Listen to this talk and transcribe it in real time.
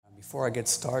Before I get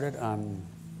started,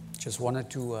 just wanted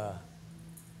to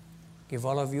give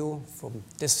all of you from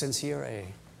distance here a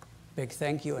big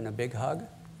thank you and a big hug.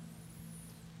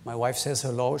 My wife says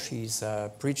hello. She's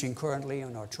preaching currently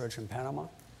in our church in Panama.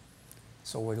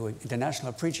 So we're doing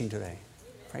international preaching today.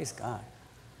 Praise God.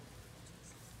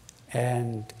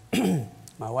 And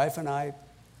my wife and I,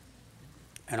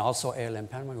 and also ALM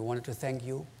Panama, we wanted to thank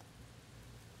you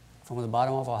from the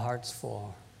bottom of our hearts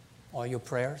for all your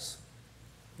prayers,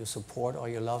 your support, all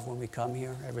your love when we come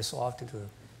here every so often to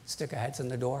stick our heads in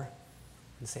the door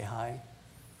and say hi.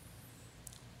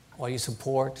 All your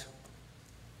support,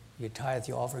 your tithe,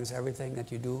 your offerings, everything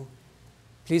that you do.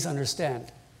 Please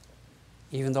understand,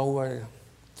 even though we're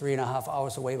 3.5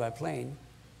 hours away by plane,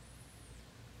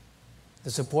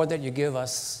 the support that you give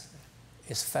us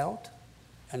is felt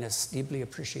and is deeply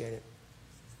appreciated.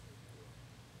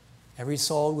 Every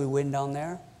soul we win down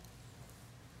there,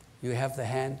 you have the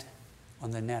hand on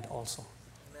the net also.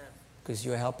 Because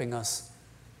you're helping us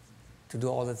to do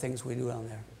all the things we do down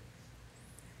there.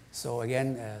 So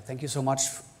again, thank you so much,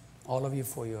 all of you,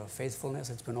 for your faithfulness.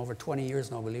 It's been over 20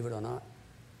 years now, believe it or not.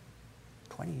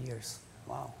 20 years.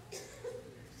 Wow.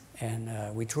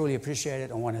 And we truly appreciate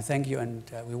it. I want to thank you. And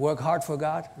we work hard for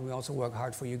God, and we also work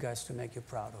hard for you guys to make you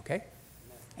proud, okay?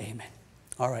 Amen.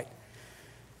 All right.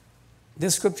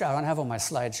 This scripture I don't have on my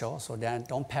slideshow, so Dan,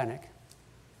 don't panic.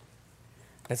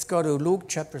 Let's go to Luke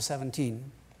chapter 17,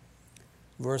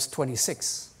 verse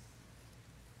 26.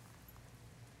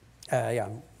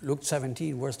 Luke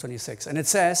 17, verse 26. And it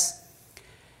says,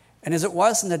 "And as it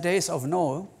was in the days of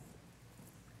Noah,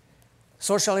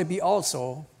 so shall it be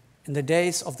also in the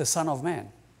days of the Son of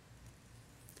Man.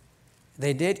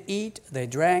 They did eat, they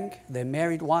drank, they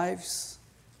married wives.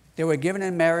 They were given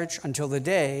in marriage until the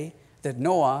day that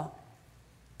Noah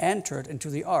entered into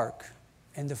the ark,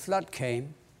 and the flood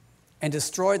came and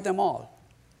destroyed them all.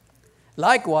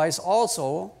 Likewise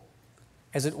also,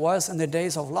 as it was in the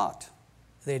days of Lot,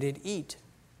 they did eat,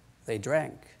 they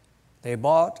drank, they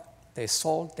bought, they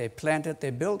sold, they planted, they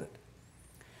builded.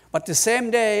 But the same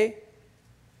day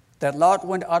that Lot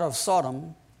went out of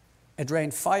Sodom, it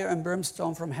rained fire and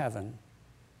brimstone from heaven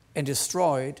and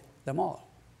destroyed them all.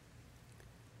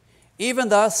 Even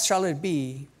thus shall it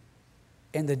be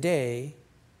in the day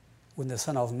when the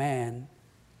Son of Man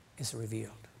is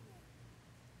revealed."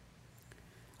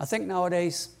 I think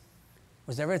nowadays,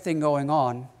 with everything going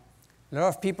on, a lot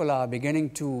of people are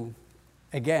beginning to,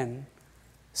 again,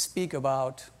 speak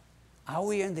about, are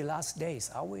we in the last days?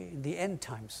 Are we in the end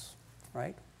times,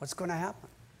 right? What's going to happen?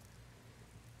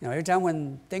 You know, every time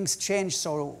when things change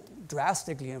so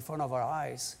drastically in front of our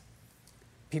eyes,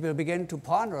 people begin to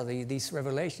ponder these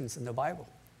revelations in the Bible.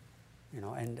 You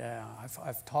know, and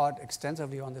I've taught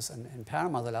extensively on this in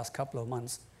Panama the last couple of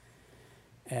months.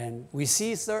 And we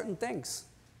see certain things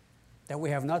that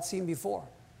we have not seen before.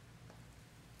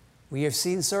 We have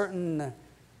seen certain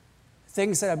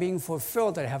things that are being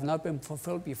fulfilled that have not been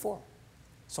fulfilled before.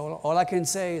 So all I can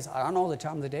say is, I don't know the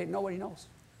time of the date, nobody knows.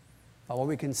 But what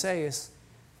we can say is,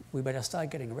 we better start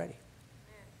getting ready.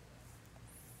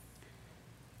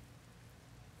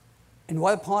 And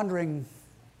while pondering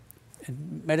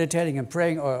and meditating and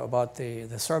praying about the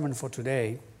sermon for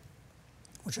today,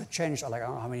 which I changed, I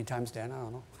don't know how many times, Dan, I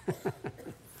don't know.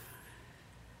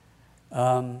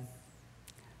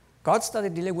 God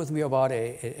started dealing with me about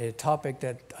a topic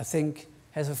that I think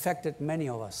has affected many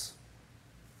of us.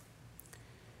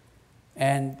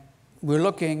 And we're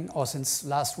looking, or since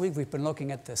last week, we've been looking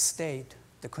at the state,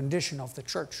 the condition of the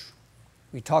church.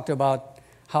 We talked about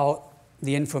how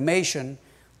the information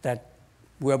that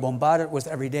we're bombarded with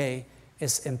every day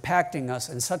is impacting us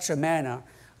in such a manner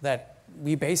that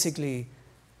we basically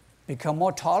become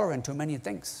more tolerant to many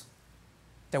things.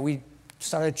 That we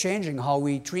started changing how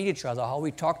we treat each other, how we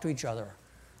talk to each other,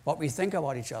 what we think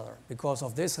about each other because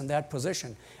of this and that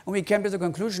position. And we came to the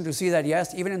conclusion to see that,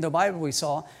 yes, even in the Bible we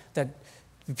saw that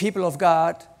the people of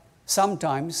God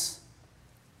sometimes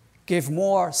give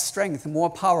more strength, more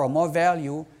power, more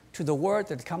value to the word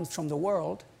that comes from the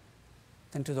world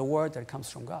than to the word that comes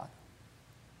from God.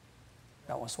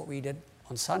 That was what we did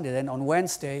on Sunday. Then on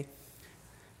Wednesday,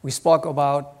 we spoke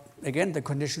about, again, the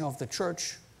condition of the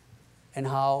church and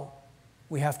how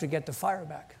we have to get the fire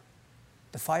back,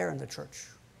 the fire in the church.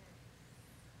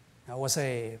 That was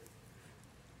a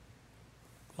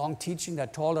long teaching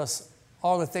that told us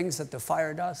all the things that the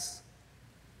fire does.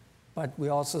 But we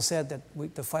also said that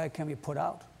the fire can be put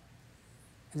out.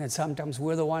 And that sometimes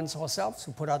we're the ones ourselves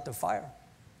who put out the fire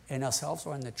in ourselves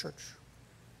or in the church.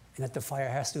 And that the fire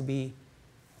has to be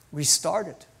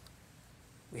restarted.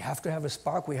 We have to have a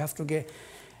spark. We have to get...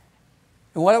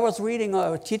 And while I was reading,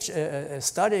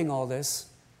 studying all this,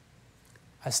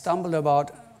 I stumbled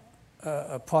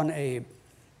upon a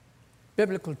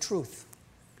biblical truth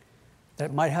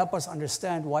that might help us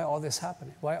understand why all this is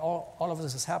happening, why all of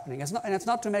this is happening. And it's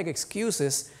not to make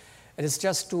excuses, it is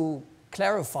just to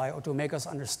clarify or to make us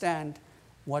understand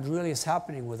what really is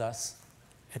happening with us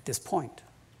at this point.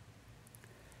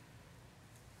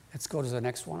 Let's go to the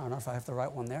next one. I don't know if I have the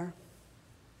right one there.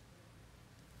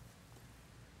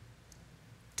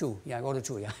 2. Yeah, go to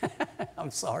 2, yeah.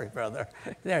 I'm sorry, brother.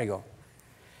 There you go.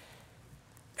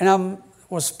 And I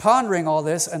was pondering all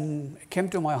this, and it came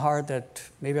to my heart that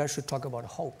maybe I should talk about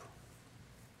hope.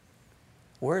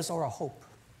 Where's our hope?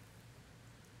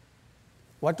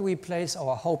 What do we place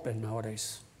our hope in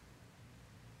nowadays?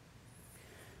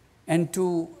 And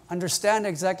to understand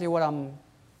exactly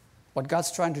what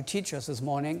God's trying to teach us this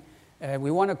morning,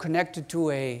 we want to connect it to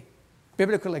a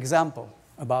biblical example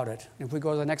about it. If we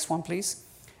go to the next one, please.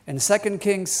 In 2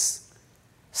 Kings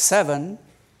 7,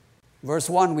 verse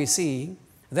 1, we see,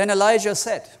 Then Elijah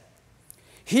said,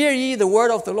 Hear ye the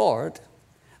word of the Lord.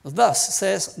 Thus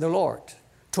says the Lord,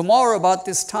 Tomorrow about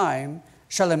this time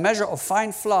shall a measure of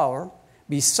fine flour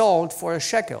be sold for a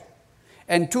shekel,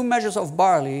 and 2 measures of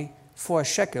barley for a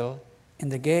shekel in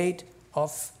the gate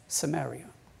of Samaria.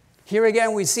 Here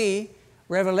again we see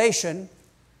revelation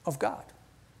of God.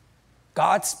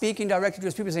 God speaking directly to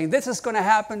his people, saying, this is going to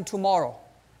happen tomorrow.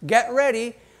 Get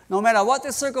ready. No matter what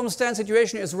the circumstance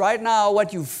situation is right now,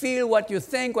 what you feel, what you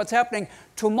think, what's happening,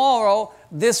 tomorrow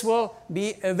this will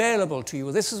be available to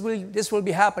you. This will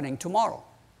be happening tomorrow.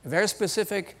 A very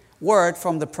specific word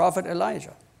from the prophet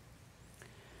Elijah.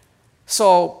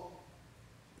 So,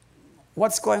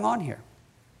 what's going on here?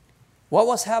 What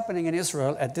was happening in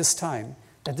Israel at this time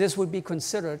that this would be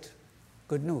considered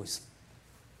good news?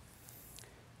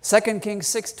 2 Kings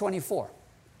 6:24.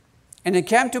 And it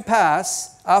came to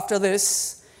pass after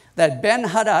this that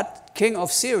Ben-Hadad, king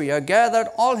of Syria, gathered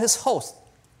all his host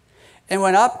and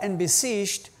went up and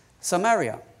besieged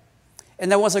Samaria.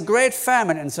 And there was a great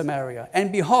famine in Samaria,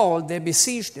 and behold, they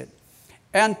besieged it,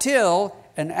 until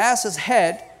an ass's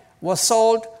head was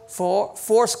sold for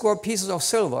 80 pieces of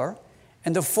silver,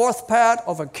 and the 4th part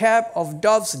of a cap of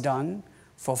dove's dung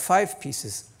for 5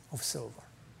 pieces of silver.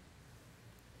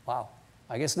 Wow.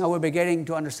 I guess now we're beginning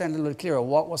to understand a little clearer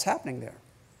what was happening there.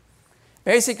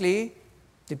 Basically,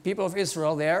 the people of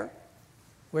Israel there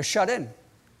were shut in.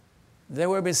 They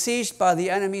were besieged by the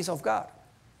enemies of God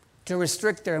to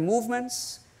restrict their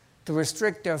movements, to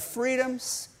restrict their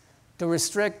freedoms, to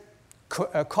restrict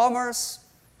commerce,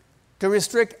 to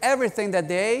restrict everything that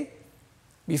they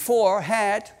before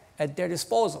had at their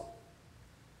disposal.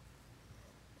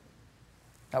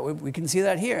 We can see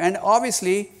that here. And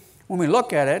obviously, when we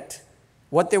look at it,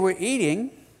 what they were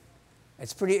eating,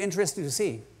 it's pretty interesting to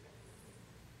see.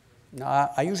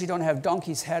 Now, I usually don't have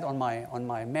donkey's head on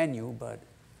my menu, but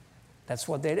that's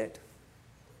what they did.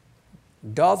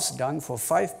 Dove's dung for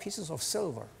 5 pieces of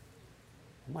silver.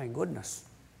 My goodness.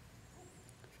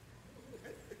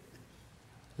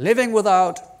 Living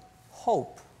without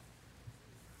hope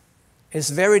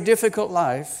is a very difficult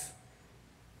life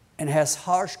and has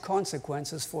harsh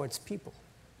consequences for its people.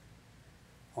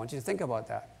 I want you to think about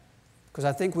that. Because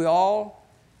I think we all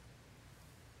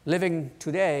living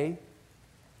today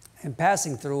and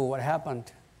passing through what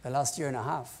happened the last year and a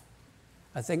half,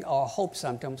 I think our hope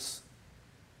sometimes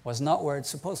was not where it's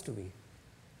supposed to be.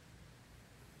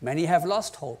 Many have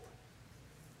lost hope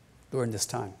during this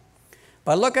time.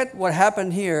 But look at what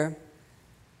happened here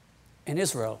in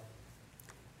Israel.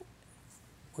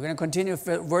 We're going to continue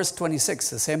verse 26,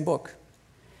 the same book.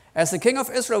 As the king of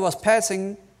Israel was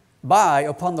passing by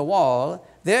upon the wall,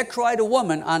 there cried a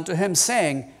woman unto him,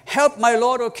 saying, Help, my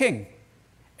lord, O king.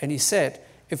 And he said,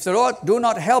 If the Lord do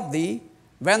not help thee,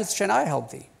 whence shall I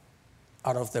help thee?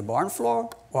 Out of the barn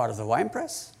floor, or out of the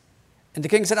winepress? And the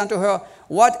king said unto her,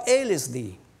 What aileth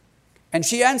thee? And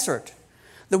she answered,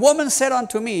 The woman said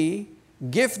unto me,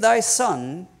 Give thy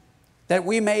son, that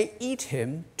we may eat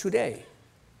him today,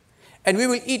 and we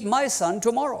will eat my son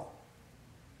tomorrow.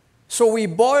 So we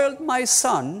boiled my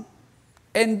son,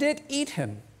 and did eat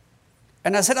him.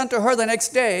 And I said unto her the next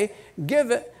day,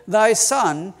 Give thy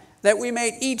son, that we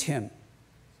may eat him.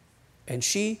 And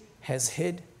she has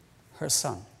hid her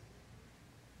son.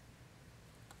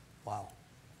 Wow.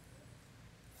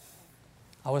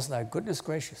 I was like, goodness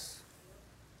gracious.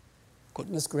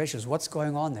 Goodness gracious, what's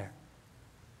going on there?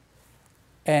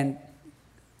 And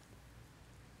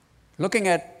looking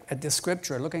at this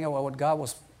scripture, looking at what God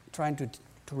was trying to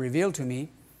reveal to me,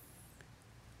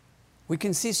 we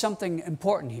can see something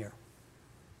important here.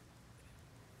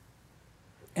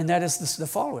 And that is the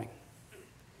following.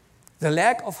 The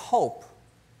lack of hope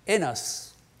in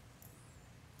us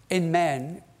in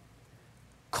man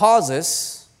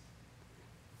causes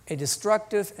a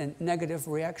destructive and negative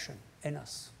reaction in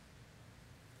us.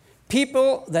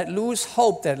 People that lose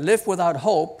hope, that live without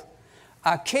hope,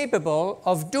 are capable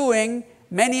of doing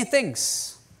many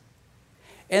things.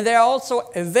 And they are also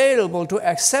available to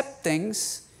accept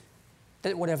things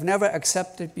that would have never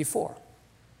accepted before.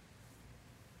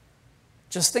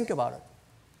 Just think about it.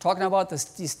 Talking about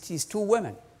these two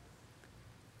women.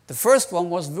 The first one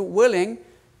was willing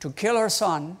to kill her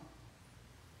son,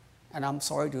 and I'm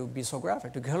sorry to be so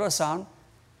graphic, to kill her son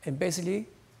and basically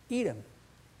eat him.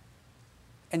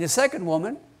 And the second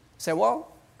woman said,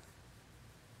 well,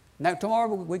 now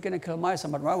tomorrow we're going to kill my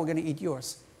son, but tomorrow we're going to eat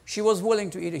yours. She was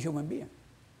willing to eat a human being.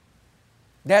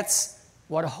 That's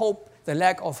what hope, the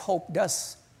lack of hope,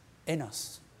 does in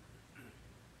us.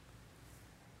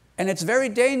 And it's very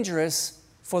dangerous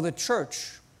for the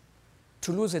church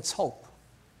to lose its hope.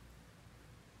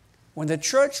 When the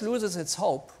church loses its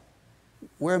hope,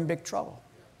 we're in big trouble.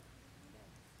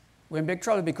 We're in big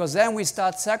trouble because then we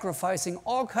start sacrificing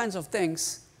all kinds of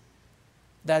things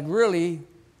that really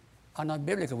are not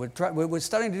biblical. We're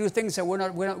starting to do things that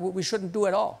we shouldn't do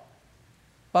at all.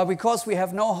 But because we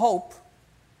have no hope,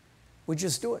 we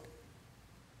just do it.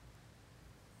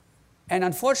 And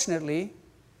unfortunately,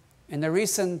 in the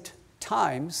recent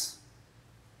times,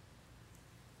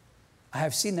 I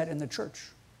have seen that in the church.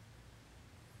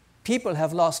 People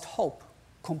have lost hope,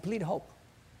 complete hope,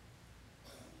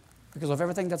 because of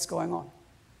everything that's going on.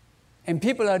 And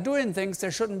people are doing things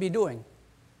they shouldn't be doing.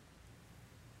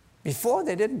 Before,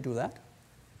 they didn't do that.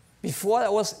 Before,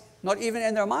 that was not even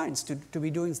in their minds to be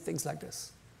doing things like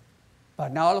this.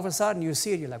 But now all of a sudden you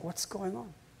see it, you're like, what's going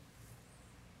on?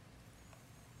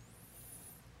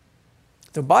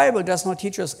 The Bible does not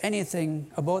teach us anything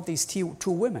about these two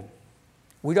women.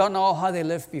 We don't know how they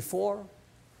lived before,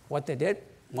 what they did.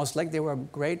 Most likely they were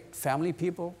great family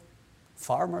people,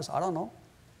 farmers, I don't know.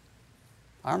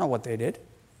 I don't know what they did.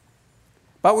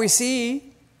 But we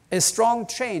see a strong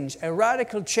change, a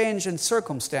radical change in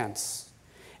circumstance.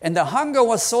 And the hunger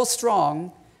was so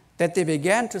strong that they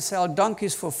began to sell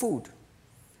donkeys for food,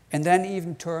 and then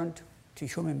even turned to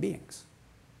human beings.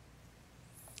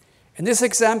 In this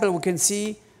example, we can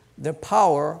see the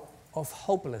power of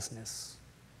hopelessness.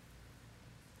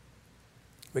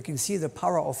 We can see the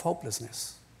power of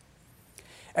hopelessness.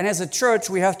 And as a church,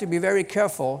 we have to be very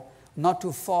careful not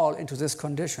to fall into this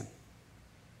condition.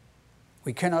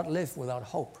 We cannot live without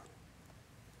hope.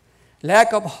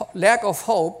 Lack of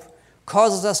hope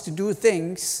causes us to do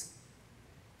things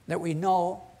that we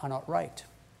know are not right.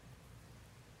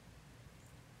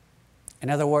 In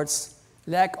other words,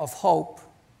 lack of hope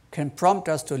can prompt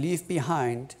us to leave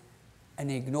behind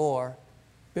and ignore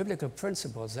biblical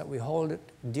principles that we hold it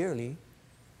dearly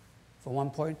from one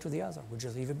point to the other. We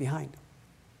just leave it behind.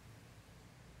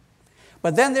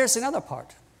 But then there's another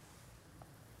part.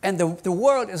 And the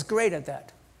world is great at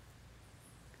that.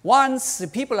 Once the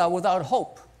people are without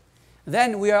hope,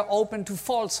 then we are open to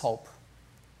false hope.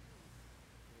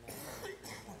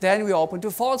 Then we are open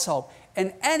to false hope.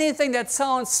 And anything that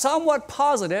sounds somewhat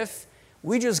positive,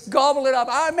 we just gobble it up.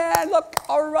 Ah, man, look,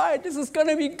 all right, this is going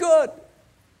to be good.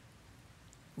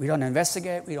 We don't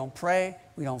investigate, we don't pray,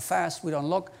 we don't fast, we don't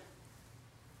look.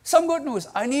 Some good news.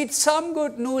 I need some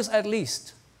good news at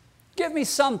least. Give me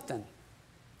something.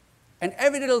 And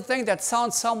every little thing that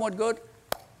sounds somewhat good,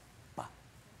 bah.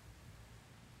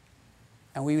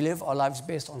 And we live our lives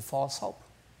based on false hope.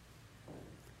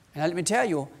 And let me tell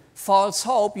you, false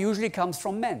hope usually comes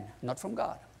from men, not from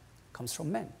God. It comes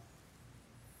from men.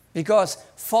 Because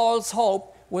false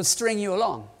hope will string you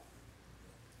along.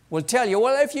 Will tell you,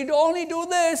 well, if you only do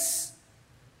this,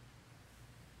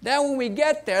 then when we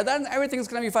get there, then everything's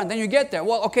going to be fine. Then you get there.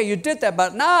 Well, okay, you did that,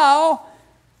 but now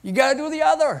you got to do the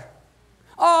other.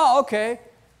 Oh, okay.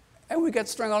 And we get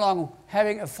strung along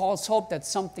having a false hope that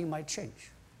something might change.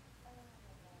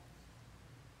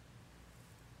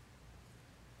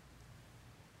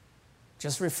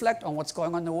 Just reflect on what's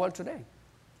going on in the world today.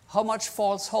 How much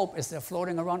false hope is there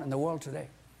floating around in the world today?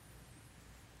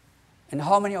 And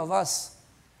how many of us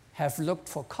have looked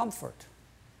for comfort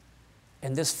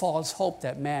in this false hope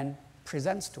that man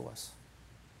presents to us?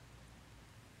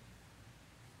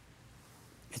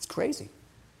 It's crazy.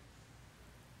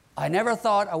 I never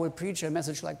thought I would preach a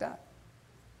message like that.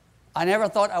 I never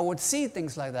thought I would see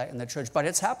things like that in the church, but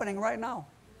it's happening right now.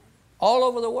 All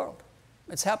over the world.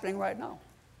 It's happening right now.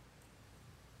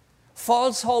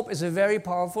 False hope is a very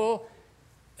powerful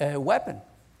weapon.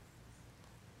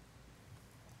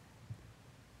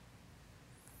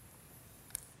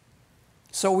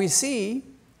 So we see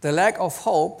the lack of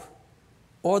hope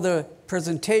or the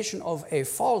presentation of a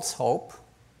false hope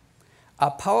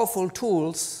are powerful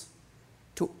tools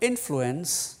to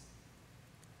influence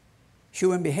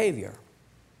human behavior.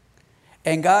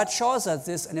 And God shows us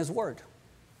this in His Word.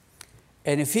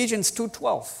 In Ephesians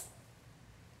 2:12,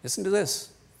 listen to this.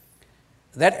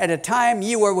 That at a time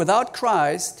ye were without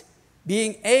Christ,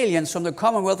 being aliens from the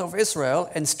commonwealth of Israel,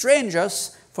 and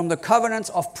strangers from the covenants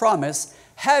of promise,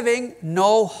 having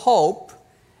no hope,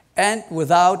 and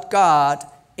without God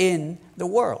in the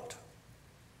world.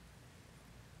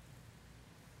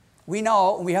 We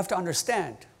know, we have to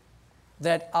understand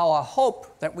that our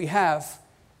hope that we have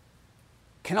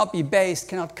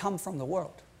cannot come from the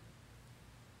world.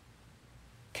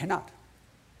 Cannot.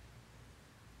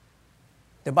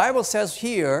 The Bible says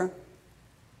here,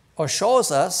 or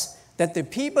shows us, that the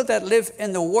people that live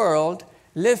in the world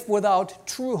live without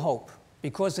true hope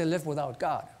because they live without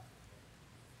God.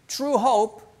 True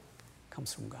hope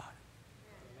comes from God.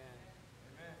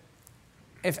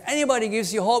 If anybody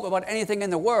gives you hope about anything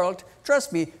in the world,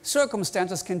 trust me,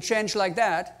 circumstances can change like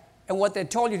that, and what they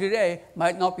told you today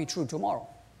might not be true tomorrow,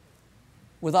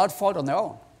 without fault on their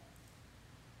own.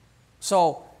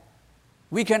 So,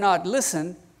 we cannot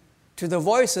listen to the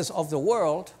voices of the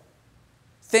world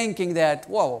thinking that,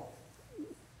 whoa,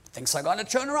 things are going to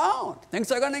turn around,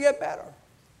 things are going to get better.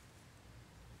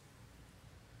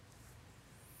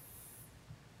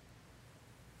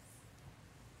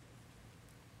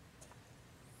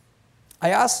 I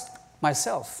asked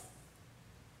myself,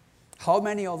 how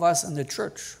many of us in the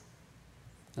church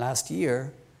last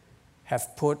year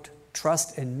have put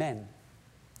trust in men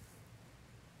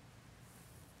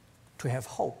to have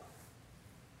hope?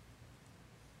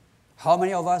 How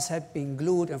many of us have been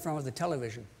glued in front of the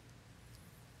television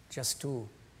just to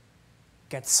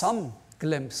get some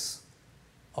glimpse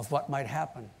of what might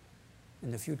happen in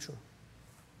the future?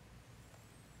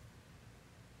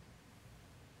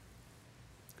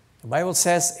 The Bible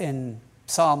says in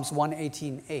Psalms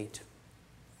 118:8,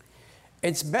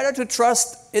 it's better to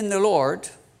trust in the Lord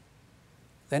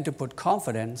than to put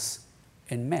confidence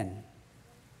in men.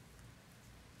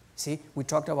 See, we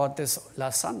talked about this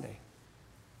last Sunday.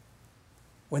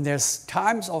 When there's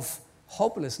times of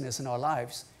hopelessness in our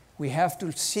lives, we have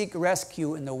to seek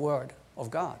rescue in the Word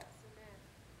of God.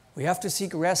 We have to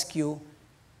seek rescue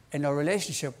in our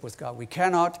relationship with God. We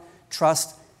cannot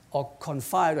trust or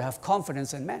confide or have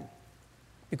confidence in men,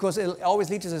 because it'll always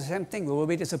lead to the same thing. We will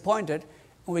be disappointed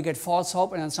and we get false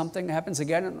hope, and then something happens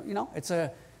again, and it's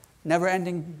a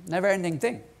never-ending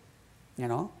thing.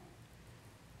 The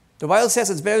Bible says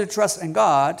it's better to trust in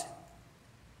God,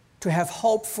 to have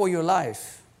hope for your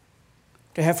life,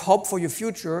 to have hope for your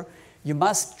future. You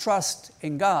must trust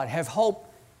in God. Have hope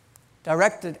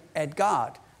directed at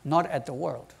God, not at the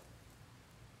world.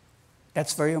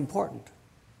 That's very important.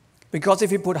 Because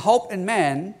if you put hope in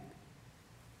man,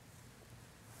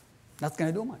 not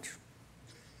going to do much.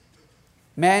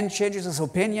 Man changes his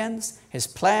opinions, his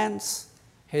plans,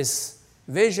 his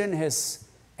vision, his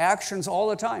actions all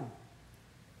the time.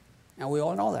 And we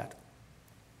all know that.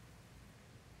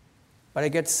 But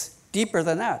it gets deeper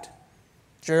than that.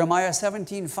 Jeremiah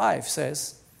 17:5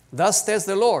 says, thus says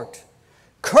the Lord,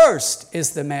 cursed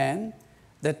is the man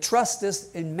that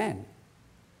trusteth in men,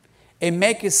 and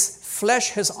maketh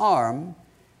flesh his arm,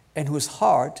 and whose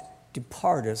heart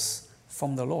departeth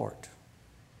from the Lord.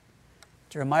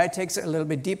 Jeremiah takes it a little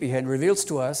bit deeper here and reveals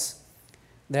to us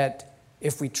that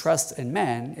if we trust in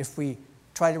man, if we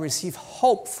try to receive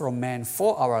hope from man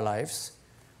for our lives,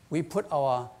 we put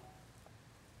our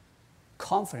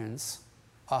confidence,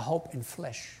 our hope in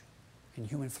flesh, in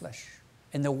human flesh,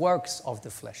 in the works of the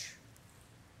flesh.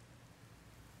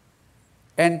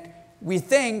 And we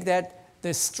think that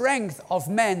the strength of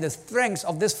man, the strength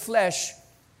of this flesh,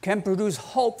 can produce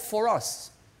hope for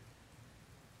us.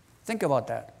 Think about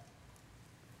that.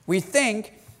 We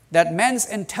think that man's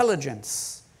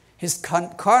intelligence, his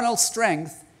carnal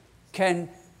strength, can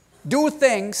do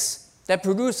things that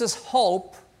produces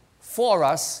hope for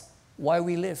us while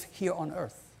we live here on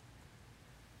earth.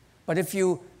 But if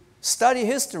you study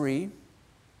history,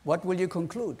 what will you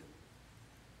conclude?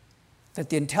 That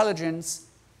the intelligence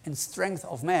and strength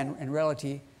of man, in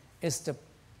reality, is the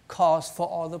cause for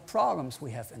all the problems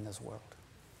we have in this world.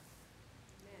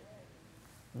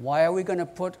 Why are we going to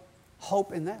put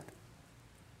hope in that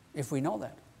if we know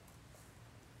that?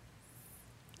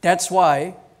 That's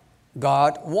why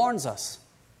God warns us.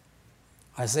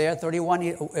 Isaiah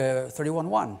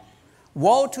 31:1.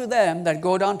 Woe to them that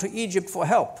go down to Egypt for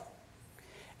help,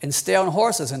 and stay on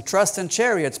horses, and trust in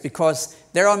chariots, because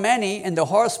there are many in the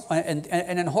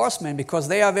in horsemen, because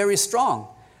they are very strong.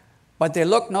 But they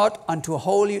look not unto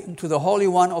the Holy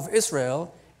One of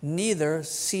Israel, neither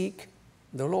seek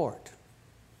the Lord.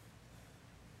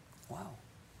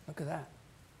 Look at that.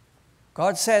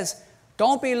 God says,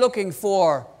 don't be looking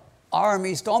for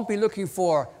armies, don't be looking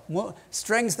for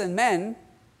strength in men,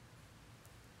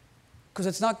 because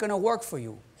it's not going to work for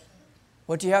you.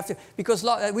 What you have to, because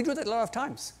we do that a lot of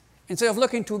times. Instead of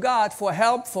looking to God for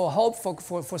help, for hope,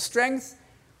 for strength,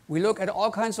 we look at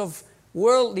all kinds of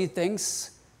worldly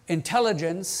things,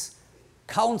 intelligence,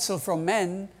 counsel from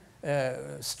men,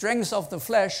 strength of the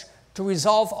flesh, to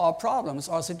resolve our problems,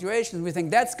 our situations. We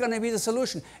think that's going to be the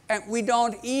solution. And we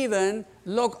don't even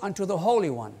look unto the Holy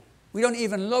One. We don't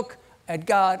even look at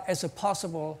God as a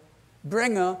possible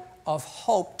bringer of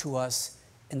hope to us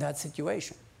in that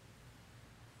situation.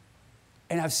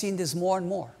 And I've seen this more and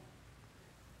more.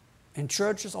 In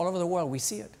churches all over the world, we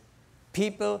see it.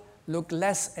 People look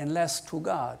less and less to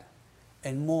God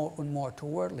and more to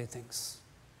worldly things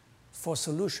for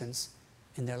solutions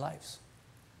in their lives.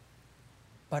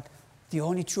 But the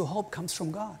only true hope comes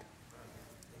from God.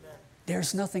 Amen.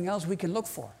 There's nothing else we can look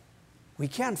for. We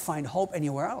can't find hope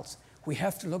anywhere else. We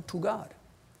have to look to God.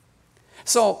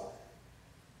 So,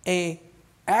 an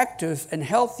active and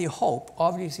healthy hope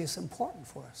obviously is important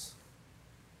for us.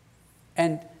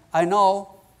 And I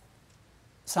know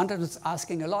sometimes it's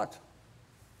asking a lot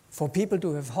for people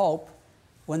to have hope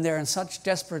when they're in such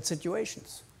desperate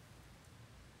situations.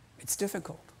 It's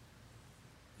difficult.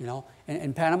 You know,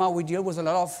 in Panama, we deal with a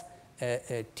lot of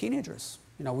teenagers.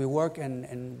 You know, we work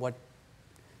in what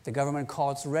the government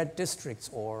calls red districts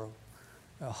or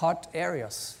hot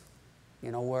areas,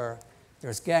 you know, where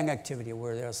there's gang activity,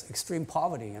 where there's extreme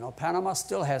poverty. You know, Panama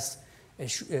still has a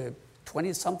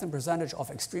 20-something percentage of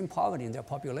extreme poverty in their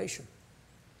population.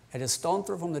 It is stone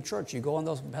throw from the church. You go on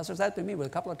those, pastors had to meet with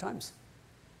a couple of times.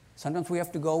 Sometimes we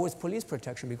have to go with police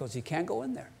protection because you can't go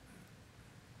in there,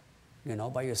 you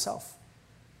know, by yourself.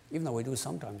 Even though we do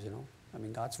sometimes, you know. I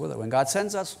mean, God's with it. When God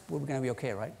sends us, we're going to be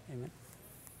okay, right? Amen.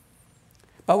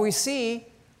 But we see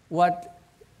what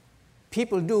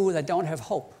people do that don't have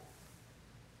hope.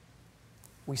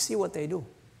 We see what they do.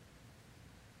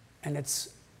 And it's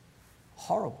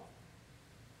horrible.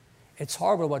 It's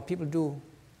horrible what people do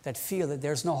that feel that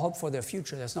there's no hope for their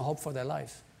future, there's no hope for their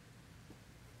life.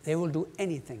 They will do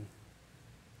anything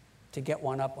to get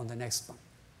one up on the next one.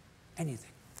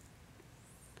 Anything.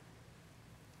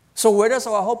 So where does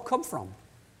our hope come from?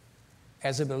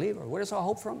 As a believer, where does our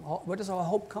hope from? Where does our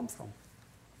hope come from?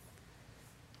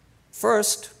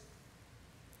 First,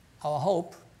 our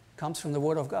hope comes from the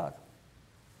Word of God.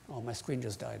 Oh, my screen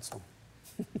just died, so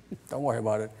don't worry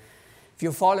about it. If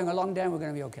you're following along, then we're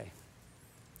going to be okay.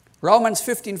 Romans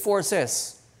 15:4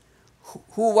 says,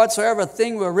 "Who whatsoever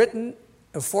thing were written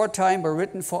aforetime were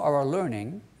written for our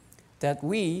learning, that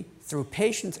we, through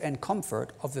patience and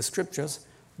comfort of the Scriptures,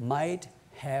 might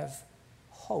have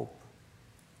hope."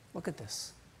 Look at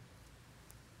this.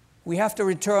 We have to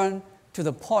return to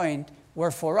the point where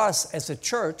for us as a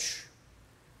church,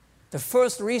 the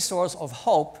first resource of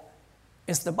hope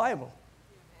is the Bible.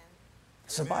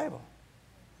 It's the Bible.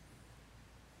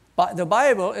 But the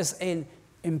Bible is an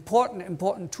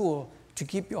important tool to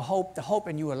keep the hope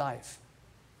in you alive.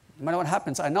 No matter what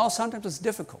happens, I know sometimes it's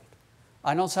difficult.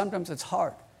 I know sometimes it's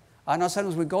hard. I know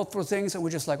sometimes we go through things and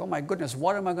we're just like, oh my goodness,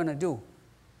 what am I going to do?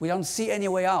 We don't see any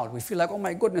way out. We feel like, oh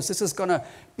my goodness, this is going to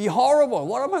be horrible.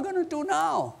 What am I going to do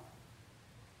now?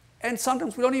 And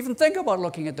sometimes we don't even think about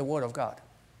looking at the Word of God.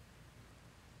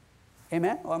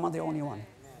 Amen? Or am I the only one?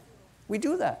 We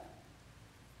do that.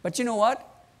 But you know what?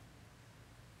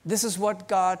 This is what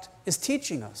God is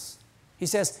teaching us. He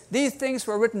says, these things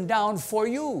were written down for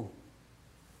you.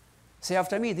 Say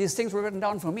after me, these things were written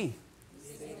down for me.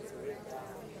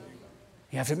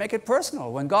 You have to make it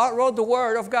personal. When God wrote the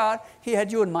Word of God, He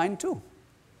had you in mind too.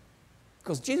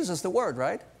 Because Jesus is the Word,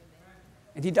 right?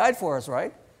 And He died for us,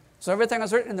 right? So everything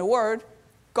that's written in the Word,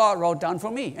 God wrote down for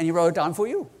me, and He wrote it down for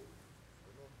you.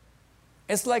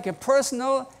 It's like a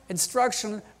personal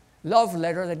instruction love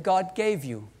letter that God gave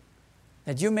you,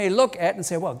 that you may look at and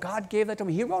say, well, God gave that to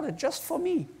me. He wrote it just for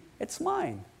me. It's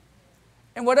mine.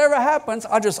 And whatever happens,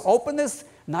 I'll just open this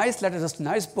nice letter, this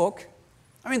nice book.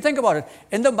 I mean, think about it.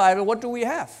 In the Bible, what do we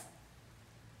have?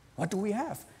 What do we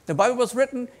have? The Bible was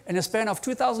written in a span of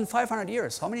 2,500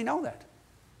 years. How many know that?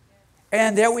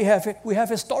 And there we have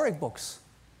historic books,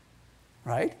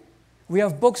 right? We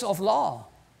have books of law.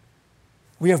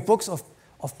 We have books of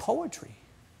poetry.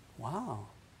 Wow,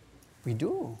 we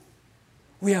do.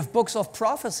 We have books of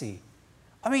prophecy.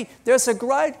 I mean, there's a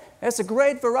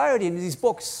great variety in these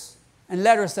books and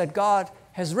letters that God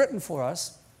has written for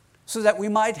us so that we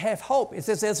might have hope. It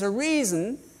says there's a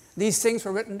reason these things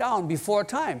were written down before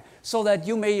time, so that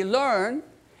you may learn,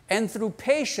 and through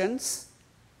patience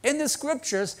in the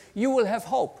Scriptures, you will have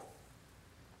hope.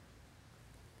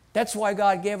 That's why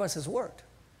God gave us His Word.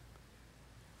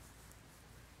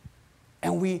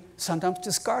 And we sometimes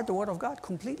discard the Word of God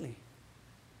completely.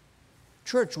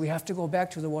 Church, we have to go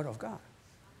back to the Word of God.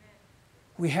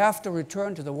 We have to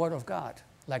return to the Word of God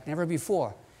like never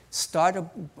before. Start a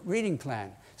reading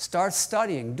plan. Start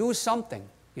studying. Do something,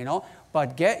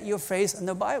 But get your face in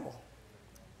the Bible.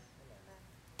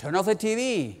 Turn off the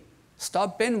TV.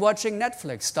 Stop binge watching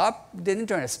Netflix. Stop the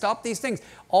internet. Stop these things.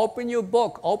 Open your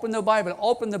book. Open the Bible.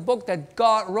 Open the book that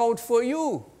God wrote for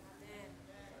you.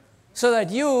 So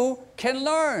that you can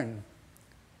learn.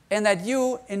 And that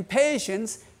you, in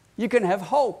patience, you can have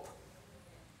hope.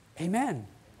 Amen.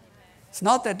 It's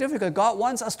not that difficult. God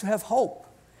wants us to have hope.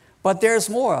 But there's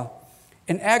more.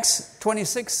 In Acts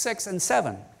 26, 6 and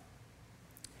 7,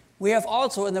 we have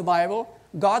also in the Bible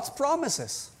God's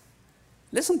promises.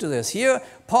 Listen to this. Here,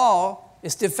 Paul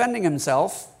is defending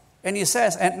himself, and he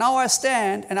says, "And now I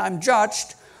stand, and I'm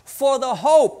judged for the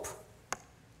hope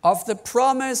of the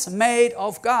promise made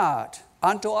of God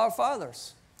unto our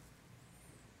fathers,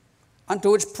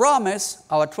 unto which promise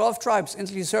our 12 tribes,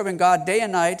 instantly serving God day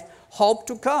and night, hope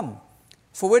to come,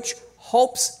 for which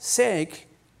hope's sake,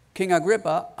 King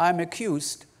Agrippa, I'm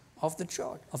accused of the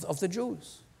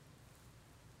Jews."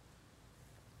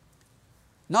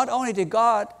 Not only did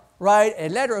God write a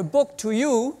letter, a book to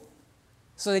you,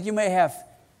 so that you may have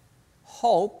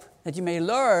hope, that you may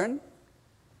learn,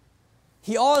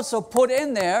 He also put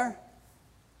in there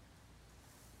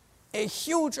a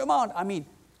huge amount,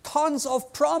 tons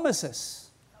of promises.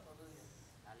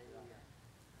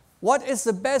 What is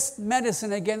the best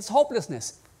medicine against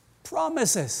hopelessness?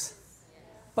 Promises.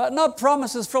 But not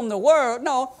promises from the world,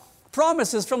 no,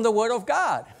 promises from the Word of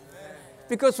God.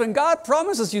 Because when God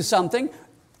promises you something,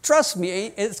 trust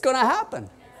me, it's going to happen.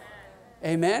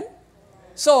 Amen?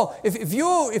 So if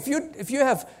you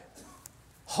have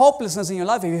hopelessness in your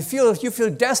life, if you feel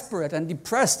desperate and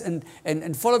depressed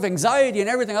and full of anxiety and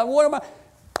everything,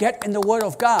 get in the Word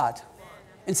of God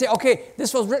and say, okay,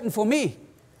 this was written for me.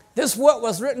 This word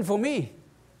was written for me.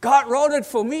 God wrote it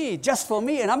for me, just for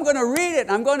me, and I'm going to read it,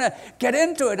 and I'm going to get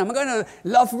into it, I'm going to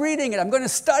love reading it, I'm going to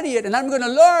study it, and I'm going to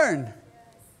learn.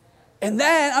 And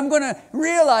then I'm going to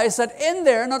realize that in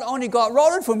there, not only God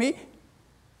wrote it for me,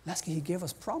 He gave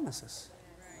us promises.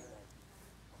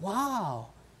 Wow,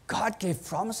 God gave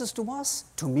promises to us,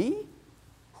 to me?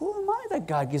 Who am I that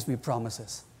God gives me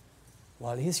promises?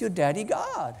 Well, He's your daddy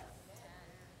God.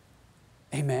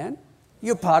 Amen?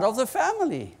 You're part of the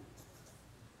family.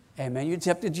 Amen. You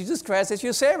accepted Jesus Christ as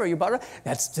your Savior.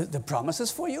 That's the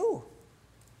promises for you.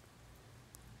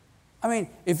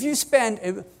 If you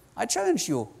I challenge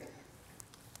you,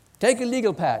 take a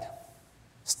legal pad,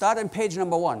 start on page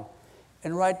number 1,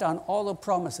 and write down all the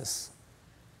promises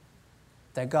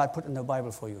that God put in the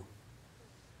Bible for you.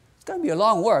 It's going to be a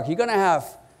long work. You're going to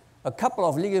have a couple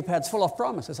of legal pads full of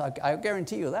promises. I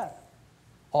guarantee you that.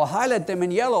 Or highlight them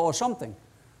in yellow or something.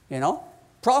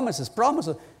 Promises.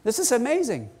 This is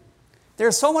amazing.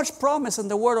 There's so much promise in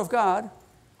the Word of God.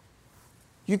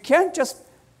 You can't just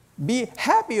be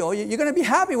happy, or you're going to be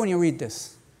happy when you read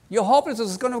this. Your hopelessness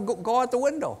is going to go out the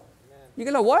window. You're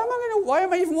going to, why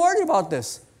am I even worried about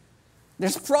this?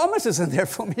 There's promises in there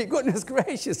for me. Goodness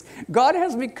gracious. God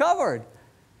has me covered.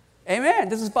 Amen.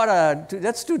 This is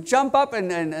that's to jump up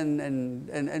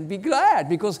and be glad,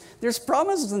 because there's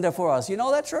promises in there for us. You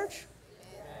know that, church?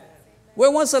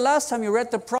 When was the last time you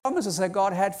read the promises that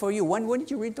God had for you? When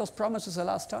did you read those promises the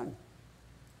last time?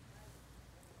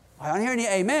 I don't hear any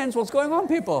amens. What's going on,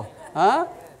 people? Huh?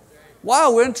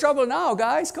 Wow, we're in trouble now,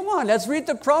 guys. Come on, let's read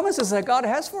the promises that God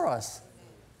has for us.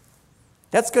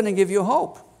 That's going to give you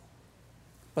hope.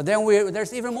 But then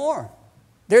there's even more.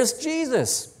 There's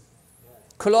Jesus.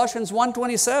 Colossians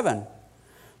 1:27.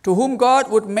 To whom God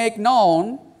would make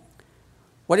known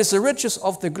what is the riches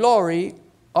of the glory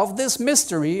of this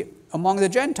mystery among the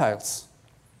Gentiles,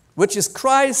 which is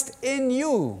Christ in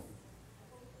you,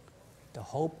 the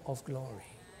hope of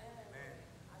glory.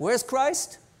 Where's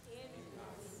Christ?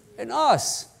 In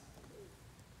us.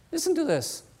 Listen to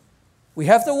this. We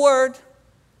have the Word,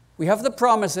 we have the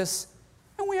promises,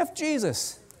 and we have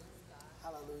Jesus.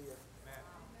 Hallelujah.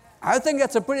 I think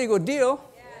that's a pretty good deal.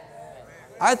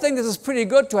 I think this is pretty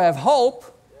good to have hope,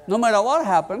 no matter what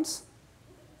happens.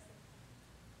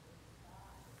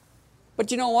 But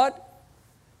you know what?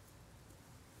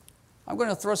 I'm going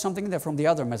to throw something in there from the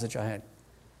other message I had.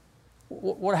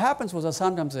 What happens with us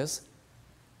sometimes is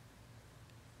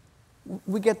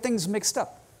we get things mixed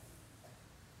up.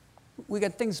 We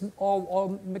get things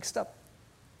all mixed up.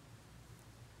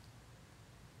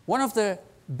 One of the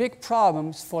big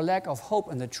problems for lack of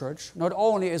hope in the church not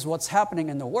only is what's happening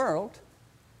in the world,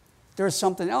 there's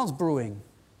something else brewing.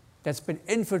 that's been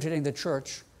infiltrating the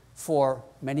church for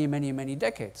many, many, many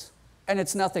decades. And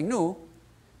it's nothing new,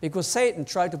 because Satan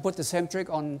tried to put the same trick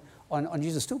on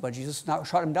Jesus too, but Jesus now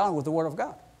shot him down with the Word of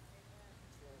God.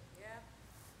 Yeah.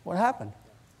 What happened?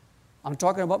 I'm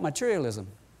talking about materialism.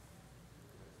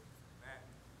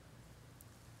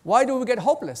 Why do we get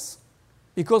hopeless?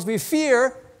 Because we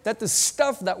fear that the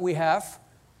stuff that we have,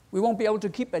 we won't be able to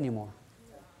keep anymore.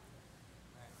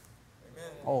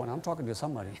 Amen. Oh, and I'm talking to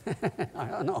somebody. I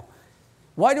don't know.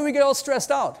 Why do we get all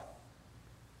stressed out?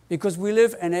 Because we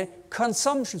live in a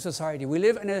consumption society. We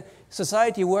live in a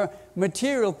society where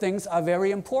material things are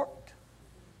very important.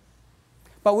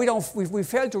 But we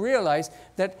fail to realize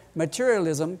that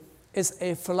materialism is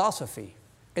a philosophy.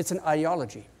 It's an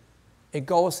ideology. It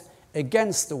goes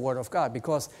against the Word of God,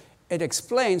 because it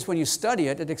explains, when you study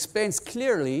it, it explains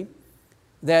clearly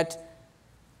that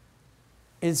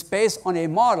it's based on a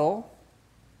model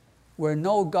where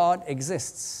no God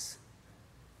exists.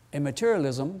 In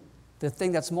materialism, the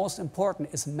thing that's most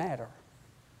important is matter.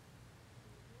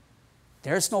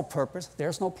 There's no purpose,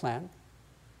 there's no plan.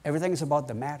 Everything is about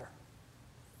the matter.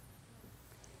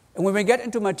 And when we get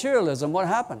into materialism, what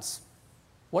happens?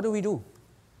 What do?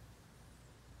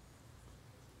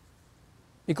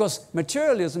 Because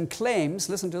materialism claims,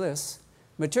 listen to this,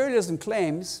 materialism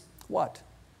claims what?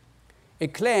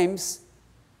 It claims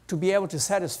to be able to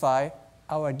satisfy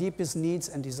our deepest needs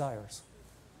and desires.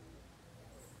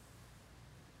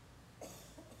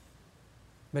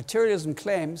 Materialism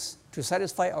claims to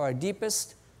satisfy our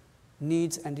deepest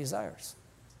needs and desires.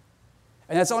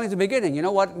 And that's only the beginning. You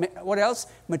know what else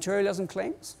materialism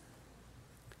claims?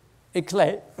 It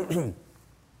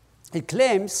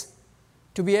claims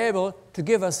to be able to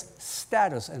give us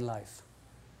status in life.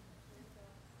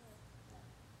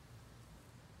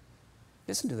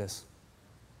 Listen to this.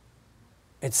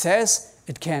 It says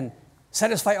it can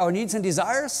satisfy our needs and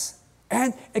desires,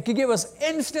 and it can give us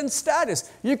instant status.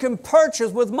 You can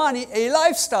purchase with money a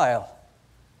lifestyle,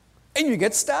 and you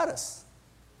get status.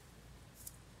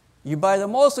 You buy the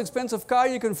most expensive car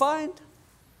you can find.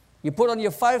 You put on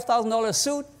your $5,000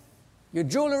 suit, your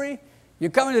jewelry. You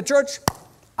come into church.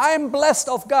 I'm blessed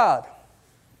of God.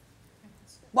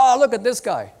 Wow, look at this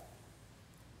guy.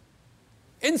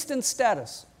 Instant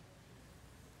status.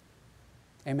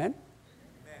 Amen?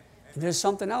 And there's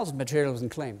something else materialism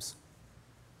claims.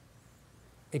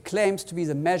 It claims to be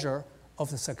the measure of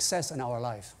the success in our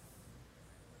life.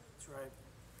 That's right.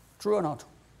 True or not?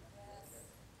 Yes.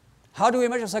 How do we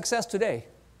measure success today?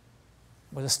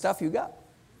 With the stuff you got.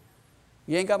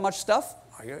 You ain't got much stuff?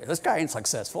 This guy ain't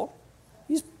successful.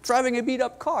 He's driving a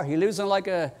beat-up car. He lives in like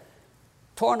a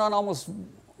torn-down, almost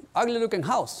ugly-looking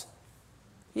house.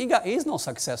 He's not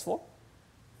successful.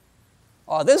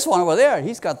 Oh, this one over there,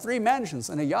 he's got 3 mansions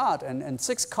and a yacht and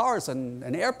 6 cars and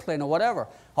an airplane or whatever.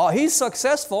 Oh, he's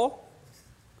successful.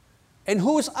 In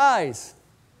whose eyes?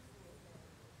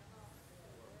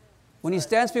 When he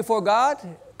stands before God,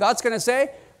 God's going to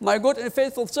say, my good and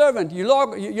faithful servant,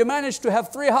 you managed to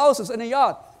have 3 houses and a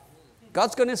yacht.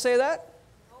 God's going to say that?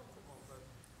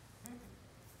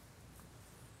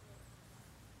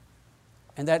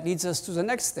 And that leads us to the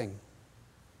next thing,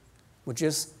 which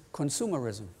is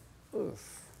consumerism.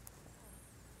 Oof.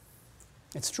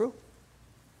 It's true.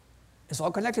 It's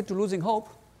all connected to losing hope.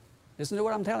 Listen to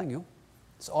what I'm telling you.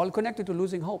 It's all connected to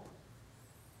losing hope.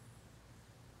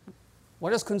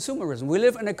 What is consumerism? We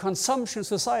live in a consumption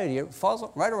society. It falls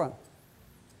right around.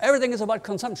 Everything is about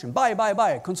consumption. Buy.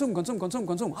 Consume.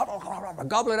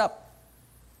 Gobble it up.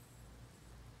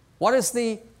 What is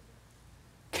the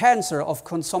cancer of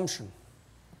consumption?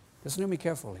 Listen to me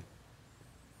carefully.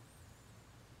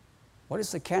 What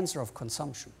is the cancer of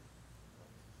consumption?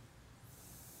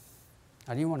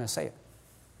 I didn't want to say it.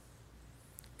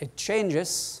 It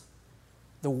changes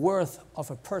the worth of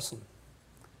a person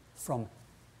from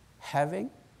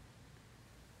having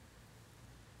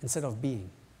instead of being.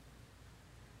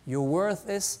 Your worth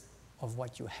is of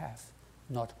what you have,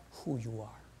 not who you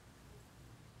are.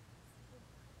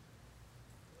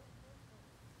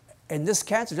 In this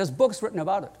cancer, there's books written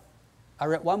about it. I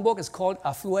read one book, it's called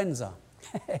Affluenza.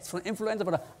 It's from influenza,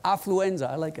 but affluenza.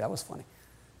 I like it. That was funny.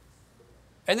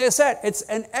 And they said it's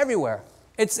in everywhere.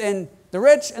 It's in the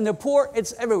rich and the poor.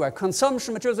 It's everywhere.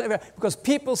 Consumption materials everywhere. Because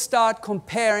people start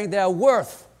comparing their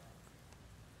worth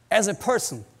as a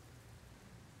person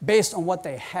based on what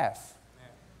they have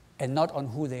and not on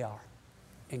who they are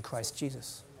in Christ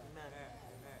Jesus. Amen.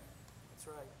 That's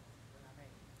right.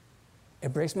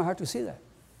 It breaks my heart to see that.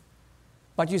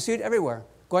 But you see it everywhere.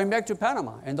 Going back to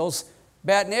Panama and those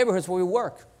bad neighborhoods where we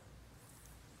work.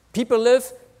 People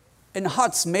live in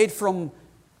huts made from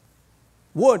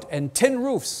wood and tin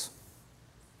roofs.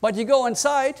 But you go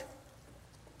inside,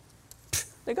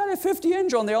 they got a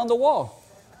 50-inch on there on the wall.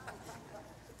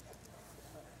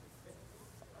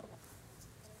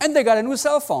 And they got a new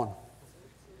cell phone.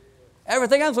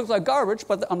 Everything else looks like garbage,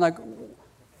 but I'm like,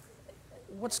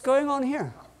 what's going on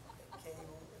here?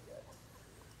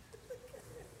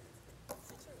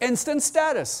 Instant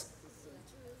status.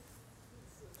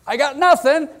 I got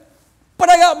nothing, but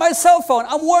I got my cell phone.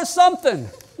 I'm worth something.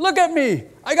 Look at me.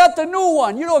 I got the new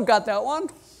one. You don't got that one.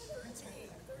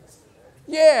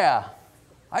 Yeah.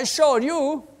 I showed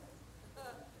you.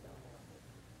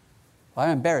 I'm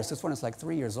embarrassed. This one is like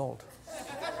 3 years old.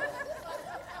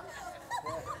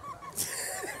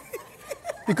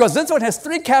 Because this one has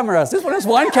 3 cameras. This one has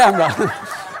 1 camera.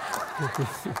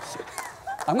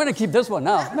 I'm going to keep this one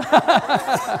now.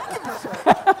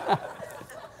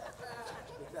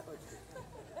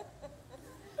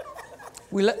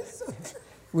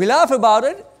 We laugh about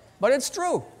it, but it's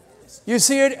true. You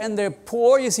see it in the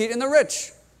poor, you see it in the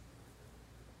rich.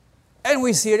 And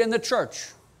we see it in the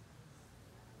church.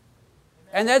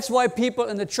 And that's why people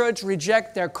in the church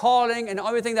reject their calling and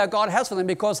everything that God has for them,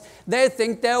 because they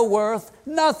think they're worth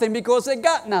nothing because they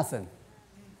got nothing.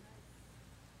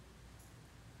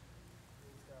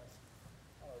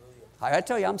 I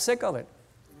tell you, I'm sick of it.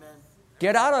 Amen.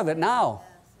 Get out of it now.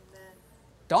 Amen.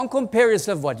 Don't compare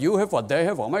yourself what you have, what they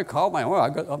have. Oh, my car,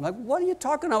 I'm like, what are you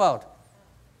talking about?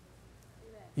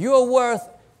 Amen. Your worth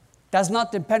does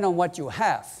not depend on what you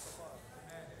have.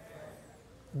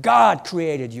 God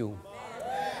created you.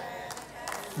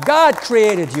 God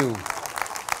created you.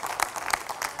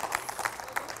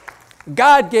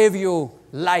 God gave you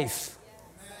life.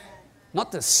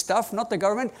 Not the stuff, not the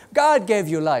government. God gave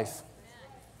you life.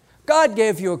 God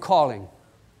gave you a calling.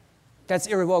 That's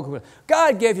irrevocable.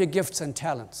 God gave you gifts and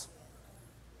talents.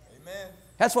 Amen.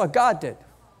 That's what God did.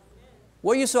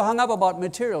 We're you so hung up about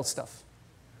material stuff.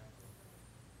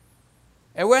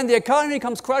 And when the economy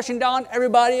comes crashing down,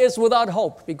 everybody is without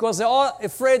hope because they're all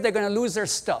afraid they're going to lose their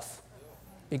stuff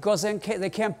because they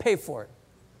can't pay for it.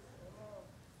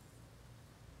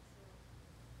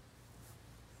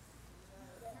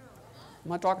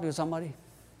 Am I talking to somebody?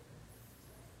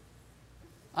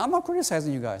 I'm not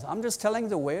criticizing you guys. I'm just telling you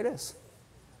the way it is.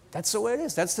 That's the way it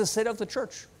is. That's the state of the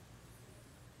church.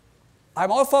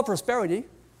 I'm all for prosperity.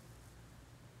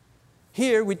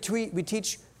 Here we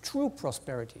teach true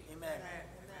prosperity. Amen.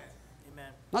 Amen.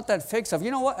 Not that fake stuff.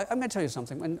 You know what? I'm going to tell you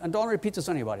something. And don't repeat this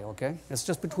to anybody, okay? It's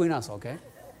just between us, okay?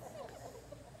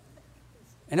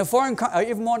 In a foreign country, I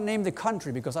even won't name the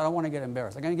country because I don't want to get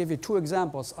embarrassed. I'm going to give you 2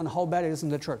 examples on how bad it is in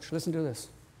the church. Listen to this.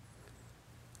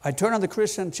 I turned on the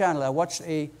Christian channel. I watched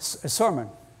a sermon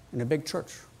in a big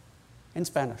church in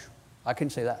Spanish. I can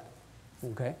say that,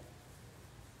 okay?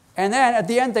 And then at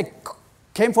the end, they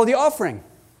came for the offering.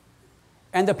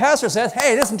 And the pastor says,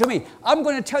 hey, listen to me. I'm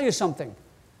going to tell you something.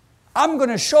 I'm going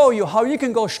to show you how you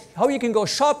can go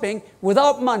shopping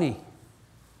without money.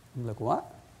 I'm like, what?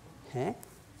 Huh?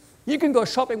 You can go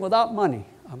shopping without money.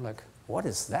 I'm like, what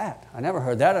is that? I never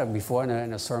heard that before in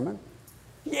a sermon.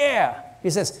 Yeah. He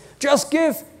says, just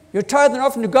give your tithe and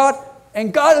offering to God,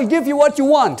 and God will give you what you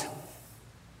want.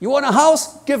 You want a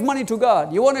house? Give money to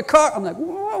God. You want a car? I'm like,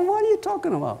 what are you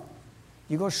talking about?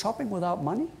 You go shopping without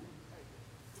money?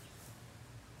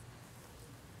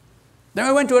 Then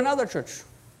I went to another church.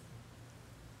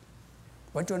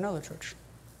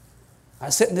 I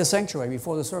sit in the sanctuary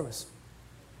before the service.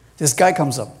 This guy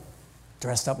comes up,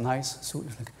 dressed up nice, suit.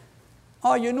 He's like,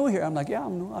 oh, you're new here? I'm like, yeah,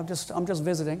 I'm new. I'm just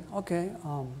visiting. Okay,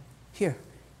 here.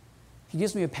 He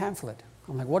gives me a pamphlet.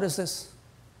 I'm like, what is this?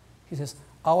 He says,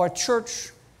 our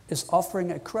church is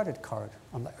offering a credit card.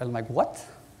 I'm like, what?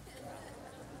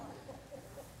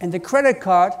 And the credit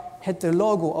card had the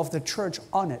logo of the church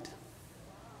on it.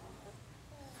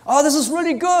 Oh, this is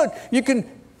really good. We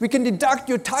can deduct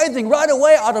your tithing right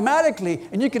away automatically,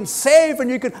 and you can save, and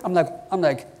you can. I'm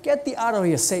like, get thee out of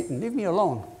here, Satan. Leave me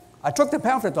alone. I took the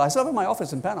pamphlet, though. I still have it in my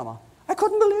office in Panama. I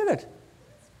couldn't believe it.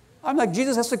 I'm like,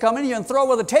 Jesus has to come in here and throw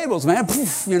over the tables, man.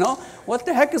 Poof, you know, what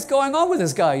the heck is going on with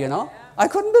this guy, you know? I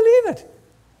couldn't believe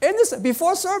it.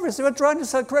 Before service, they were trying to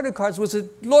sell credit cards with the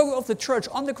logo of the church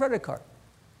on the credit card.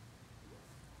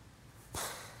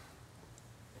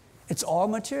 It's all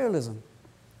materialism.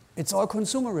 It's all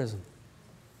consumerism.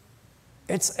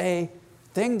 It's a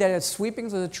thing that is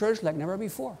sweeping through the church like never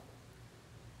before.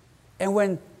 And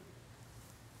when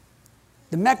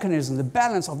the mechanism, the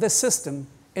balance of this system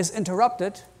is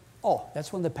interrupted,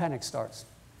 that's when the panic starts.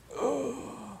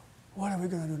 What are we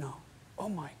going to do now? Oh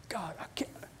my God, I can't.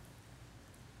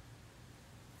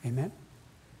 Amen?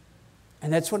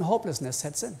 And that's when hopelessness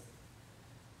sets in.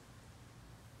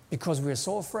 Because we're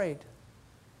so afraid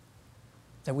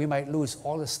that we might lose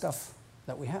all the stuff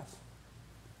that we have.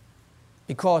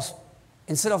 Because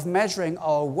instead of measuring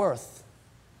our worth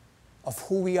of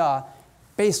who we are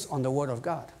based on the Word of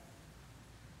God,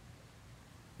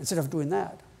 instead of doing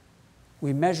that,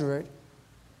 we measure it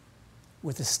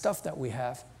with the stuff that we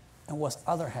have and what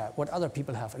other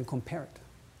people have, and compare it.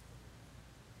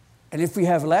 And if we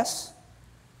have less,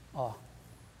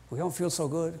 we don't feel so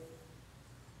good.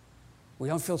 We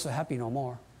don't feel so happy no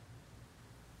more.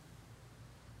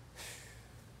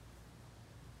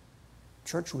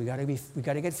 Church, we got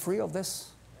to get free of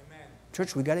this. Amen.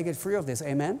 Church, we got to get free of this.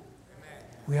 Amen? Amen?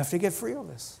 We have to get free of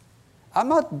this. I'm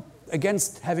not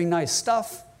against having nice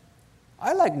stuff.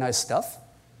 I like nice stuff.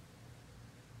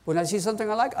 When I see something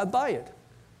I like, I buy it.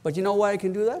 But you know why I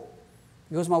can do that?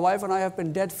 Because my wife and I have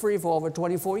been debt-free for over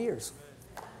 24 years.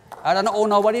 I don't owe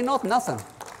nobody nothing.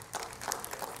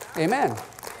 Amen.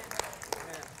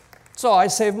 So I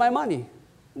save my money.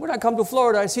 When I come to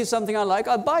Florida, I see something I like,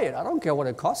 I buy it. I don't care what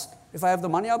it costs. If I have the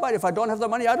money, I buy it. If I don't have the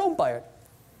money, I don't buy it.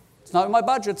 It's not in my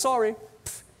budget, sorry.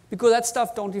 Because that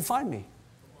stuff don't define me.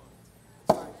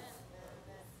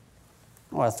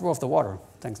 Oh, I threw off the water.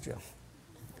 Thanks, Joe.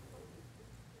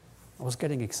 I was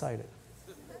getting excited.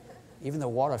 Even the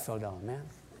water fell down, man.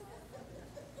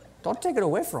 Don't take it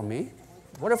away from me.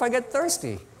 What if I get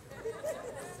thirsty?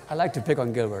 I like to pick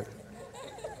on Gilbert.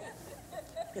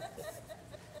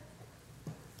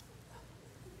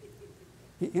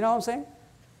 You know what I'm saying?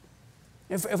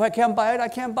 If I can't buy it, I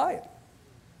can't buy it.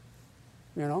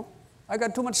 You know? I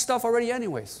got too much stuff already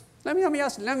anyways. Let me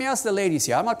ask the ladies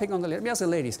here. I'm not picking on the ladies. Let me ask the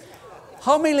ladies.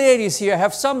 How many ladies here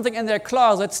have something in their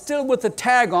closet still with the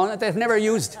tag on it they've never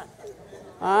used?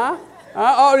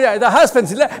 Oh, yeah, the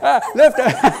husbands. Lift.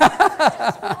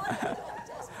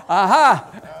 Aha.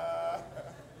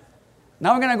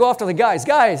 Now we're going to go after the guys.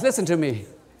 Guys, listen to me.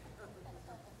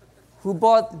 Who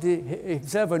bought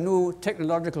himself a new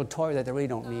technological toy that they really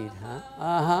don't need? Yeah.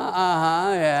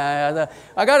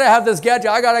 I got to have this gadget.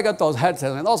 I got to get those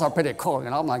headsets. And those are pretty cool. You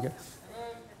know, I'm like,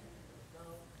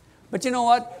 but you know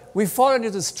what? We fall into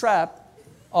this trap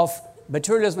of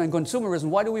materialism and consumerism.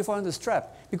 Why do we fall into this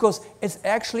trap? Because it's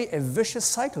actually a vicious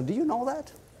cycle. Do you know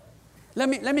that? Let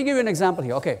me give you an example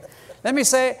here. Okay. Let's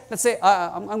say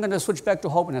I'm going to switch back to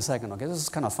hope in a second. Okay, this is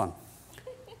kind of fun.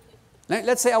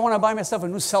 Let's say I want to buy myself a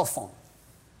new cell phone.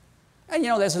 And you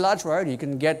know, there's a large variety. You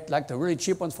can get like the really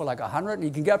cheap ones for like $100, and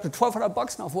you can get up to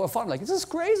 $1,200 now for a phone. Like, this is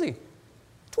crazy.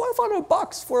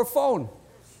 $1,200 for a phone.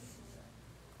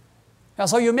 And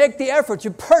so you make the effort,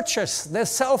 you purchase the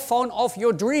cell phone of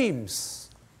your dreams.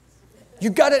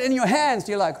 You got it in your hands.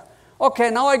 You're like, okay,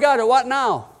 now I got it. What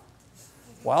now?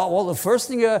 Well, the first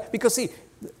thing, because see,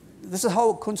 this is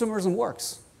how consumerism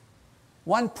works.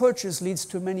 One purchase leads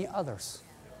to many others.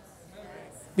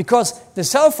 Because the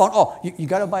cell phone, you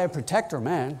got to buy a protector,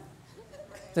 man.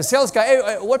 The sales guy,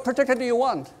 hey, what protector do you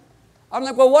want? I'm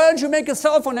like, well, why don't you make a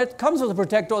cell phone that comes with a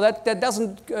protector that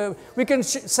doesn't, we can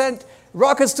send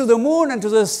rockets to the moon and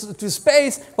to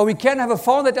space, but we can't have a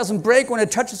phone that doesn't break when it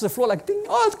touches the floor, like, ding,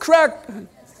 oh, it's cracked.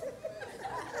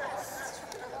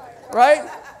 Right?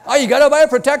 Oh, you got to buy a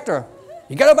protector.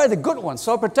 You got to buy the good one.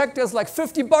 So a protector is like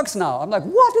 $50 now. I'm like,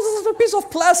 what? This is a piece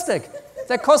of plastic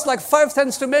that costs like 5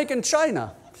 cents to make in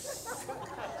China.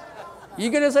 You're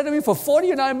going to say to me, for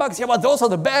 $49? Yeah, but those are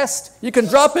the best. You can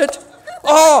drop it.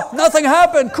 Oh, nothing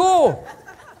happened. Cool.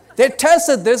 They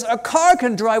tested this. A car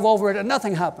can drive over it and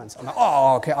nothing happens. I'm like,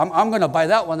 oh, okay, I'm going to buy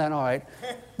that one then, all right.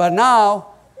 But now,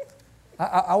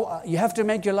 you have to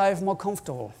make your life more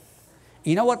comfortable.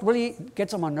 You know what really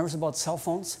gets on my nerves about cell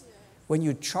phones? When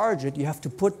you charge it, you have to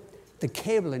put the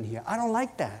cable in here. I don't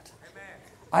like that.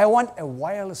 I want a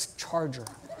wireless charger.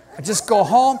 I just go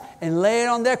home and lay it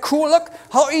on there. Cool, look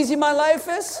how easy my life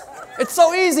is. It's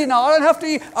so easy now. I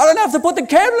don't have to put the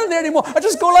cable in there anymore. I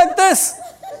just go like this.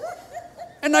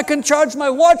 And I can charge my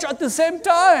watch at the same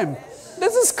time.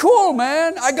 This is cool,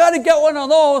 man. I got to get one of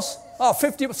those. Oh,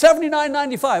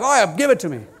 $79.95. All right, give it to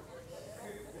me.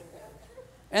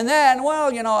 And then,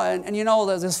 well, you know, and you know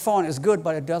that this phone is good,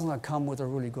 but it does not come with a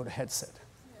really good headset.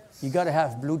 You got to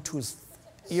have Bluetooth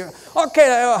ear.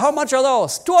 Okay, how much are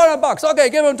those? $200. Okay,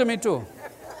 give them to me too.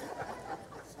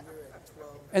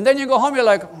 And then you go home, you're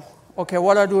like, okay,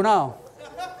 what do I do now?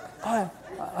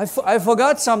 I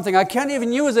forgot something. I can't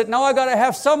even use it. Now I got to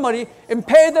have somebody and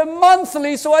pay them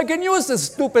monthly so I can use this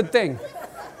stupid thing.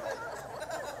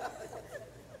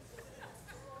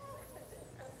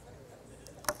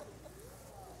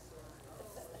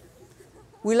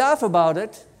 We laugh about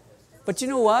it, but you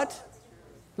know what?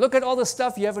 Look at all the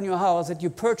stuff you have in your house that you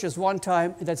purchase one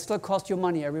time that still costs you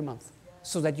money every month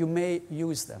so that you may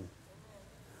use them.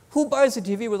 Who buys a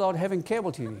TV without having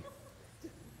cable TV?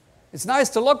 It's nice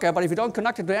to look at, but if you don't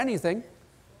connect it to anything,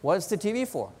 what's the TV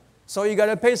for? So you got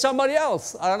to pay somebody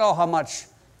else. I don't know how much.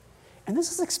 And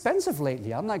this is expensive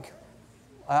lately. I'm like,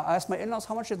 I asked my in-laws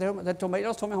how much my in-laws told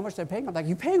me how much they're paying. I'm like,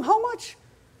 you paying how much?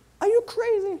 Are you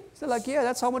crazy? They're like, yeah,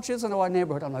 that's how much it is in our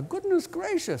neighborhood. I'm like, goodness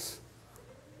gracious.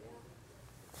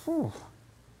 Whew.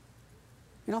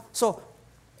 You know, so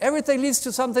everything leads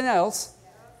to something else,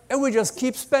 and we just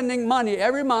keep spending money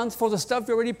every month for the stuff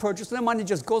we already purchased, and the money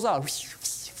just goes out.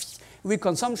 We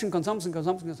consumption.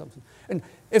 And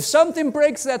if something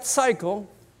breaks that cycle,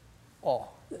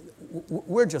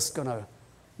 we're just going to,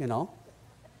 you know.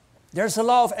 There's a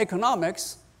law of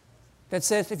economics that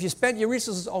says if you spend your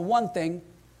resources on one thing,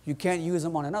 you can't use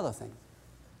them on another thing.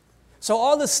 So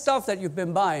all the stuff that you've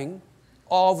been buying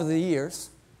all over the years,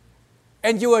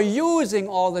 and you are using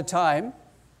all the time,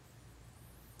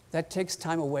 that takes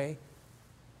time away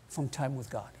from time with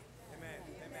God. Amen.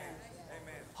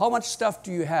 How much stuff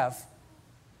do you have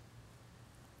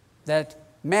that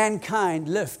mankind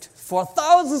lived for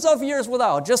thousands of years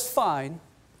without, just fine,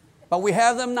 but we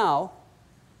have them now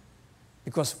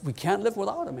because we can't live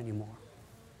without them anymore.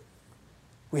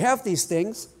 We have these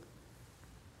things,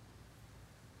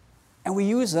 and we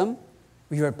use them,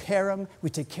 we repair them, we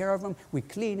take care of them, we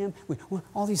clean them,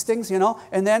 all these things, you know,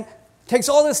 and then it takes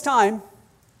all this time,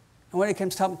 and when it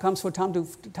comes for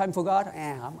time for God,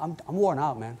 I'm worn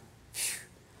out, man.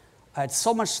 I had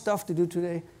so much stuff to do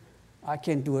today, I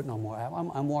can't do it no more.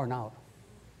 I'm worn out.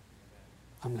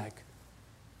 I'm like,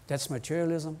 that's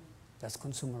materialism, that's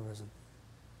consumerism.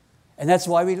 And that's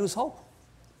why we lose hope.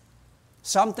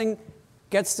 Something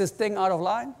gets this thing out of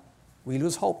line, we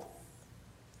lose hope.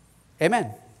 Amen.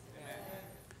 Amen.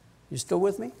 You still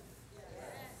with me? Yes.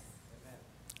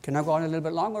 Can I go on a little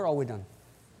bit longer, or are we done?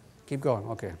 Keep going,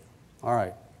 okay. All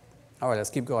right,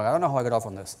 let's keep going. I don't know how I got off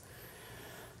on this.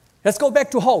 Let's go back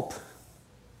to hope.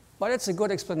 But it's a good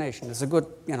explanation. It's a good,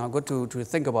 good to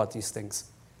think about these things.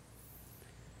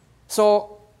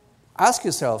 So ask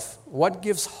yourself, what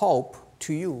gives hope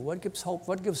to you? What gives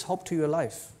hope to your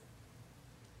life?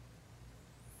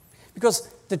 Because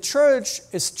the church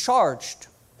is charged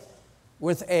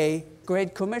with a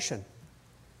great commission,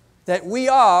 that we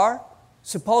are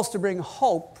supposed to bring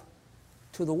hope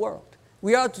to the world.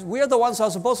 We are the ones who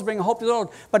are supposed to bring hope to the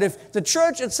world. But if the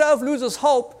church itself loses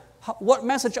hope, what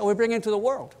message are we bringing to the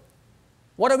world?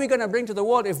 What are we going to bring to the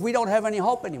world if we don't have any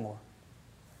hope anymore?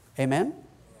 Amen?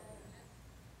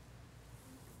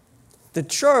 The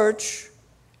church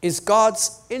is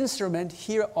God's instrument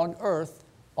here on earth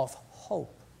of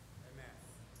hope. Amen.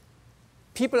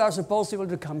 People are supposed to be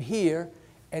able to come here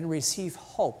and receive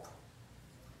hope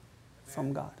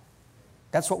from God.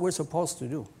 That's what we're supposed to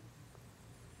do.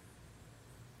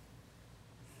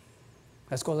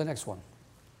 Let's go to the next one.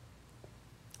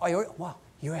 Oh,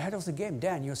 you're ahead of the game.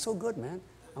 Dan, you're so good, man.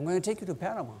 I'm going to take you to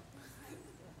Panama.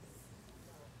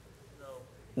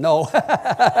 No.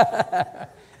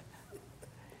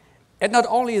 And not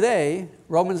only they,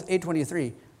 Romans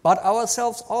 8:23, but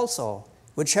ourselves also,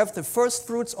 which have the first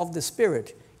fruits of the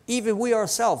Spirit, even we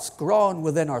ourselves groan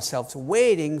within ourselves,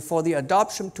 waiting for the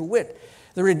adoption to wit,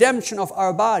 the redemption of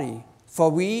our body. For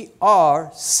we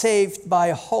are saved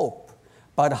by hope.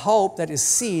 But hope that is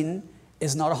seen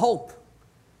is not hope.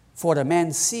 For the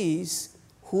man sees,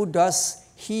 who does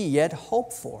he yet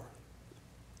hope for?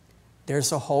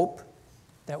 There's a hope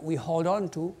that we hold on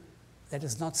to that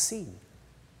is not seen.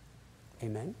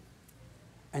 Amen?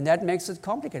 And that makes it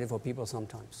complicated for people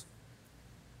sometimes.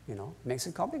 Makes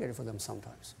it complicated for them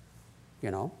sometimes.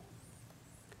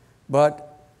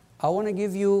 But I want to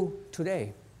give you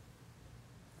today,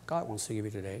 God wants to give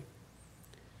you today,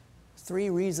 3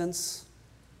 reasons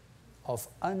of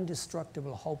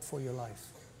indestructible hope for your life.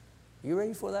 You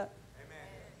ready for that?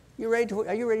 Amen.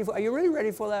 Are you really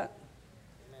ready for that?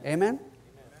 Amen? Amen?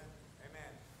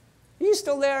 Are you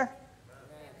still there?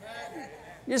 Amen.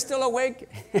 You're still awake?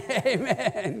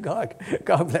 Amen. God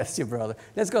bless you, brother.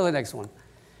 Let's go to the next one.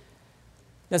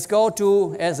 Let's go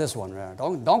to, this one.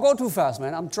 Don't go too fast,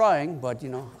 man. I'm trying, but,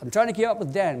 I'm trying to keep up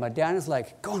with Dan. But Dan is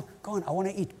like, go on, I want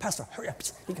to eat. Pastor, hurry up.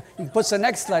 He puts the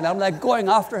next slide. I'm like going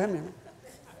after him.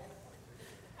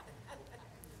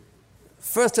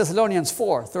 1 Thessalonians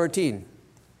 4:13.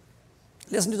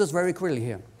 Listen to this very clearly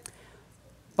here.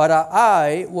 But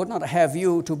I would not have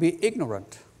you to be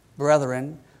ignorant,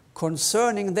 brethren,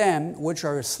 concerning them which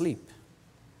are asleep,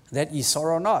 that ye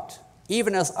sorrow not,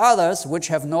 even as others which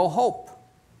have no hope.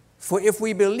 For if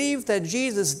we believe that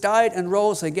Jesus died and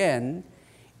rose again,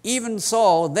 even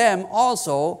so them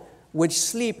also which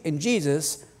sleep in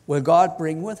Jesus will God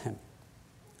bring with him.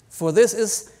 For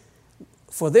this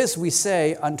we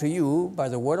say unto you by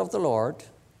the word of the Lord,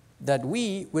 that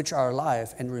we which are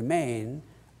alive and remain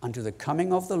unto the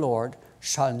coming of the Lord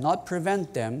shall not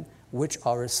prevent them which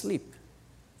are asleep.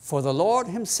 For the Lord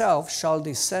himself shall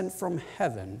descend from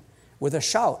heaven with a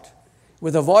shout,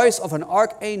 with the voice of an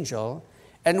archangel,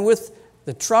 and with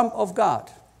the trump of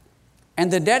God.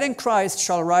 And the dead in Christ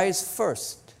shall rise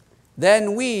first.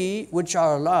 Then we which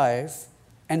are alive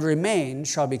and remain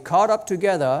shall be caught up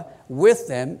together with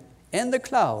them in the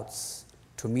clouds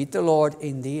to meet the Lord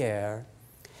in the air.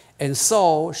 And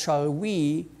so shall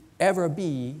we ever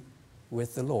be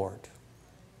with the Lord.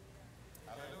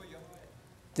 Hallelujah.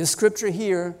 This scripture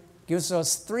here gives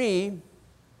us three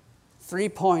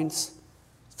points,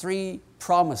 three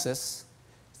promises,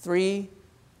 three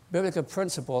biblical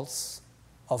principles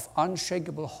of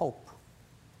unshakable hope.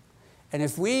 And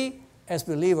if we as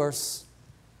believers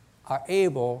are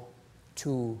able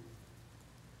to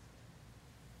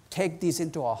take these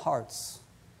into our hearts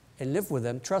and live with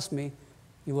them, trust me,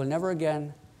 you will never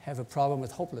again have a problem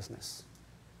with hopelessness.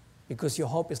 Because your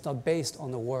hope is not based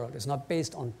on the world. It's not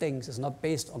based on things. It's not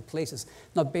based on places.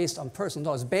 It's not based on persons.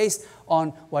 No, it's based on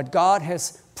what God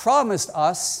has promised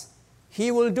us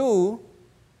He will do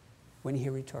when He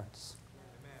returns.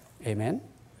 Amen? Amen?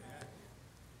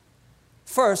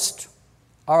 First,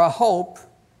 our hope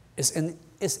is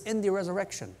in the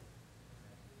resurrection.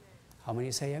 How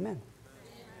many say amen? Amen?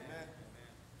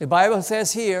 The Bible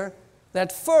says here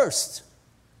that first,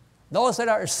 those that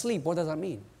are asleep, what does that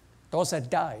mean? Those that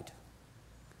died.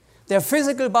 Their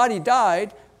physical body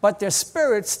died, but their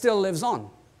spirit still lives on.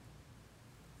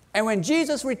 And when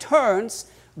Jesus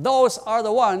returns, those are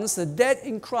the ones, the dead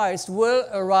in Christ, will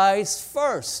arise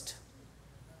first.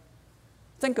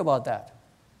 Think about that.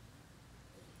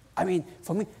 I mean,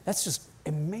 for me, that's just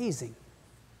amazing.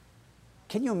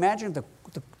 Can you imagine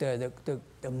the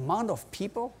amount of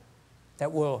people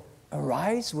that will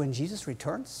arise when Jesus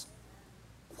returns?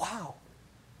 Wow.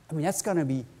 I mean, that's going to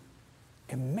be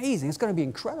amazing. It's going to be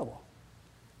incredible.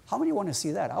 How many want to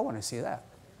see that? I want to see that.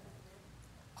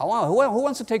 Who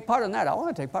wants to take part in that? I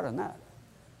want to take part in that.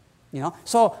 You know,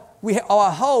 so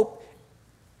our hope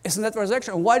is in that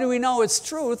resurrection. And why do we know it's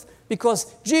truth?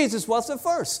 Because Jesus was the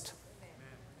first.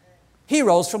 He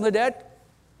rose from the dead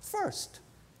first.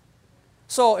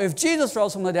 So if Jesus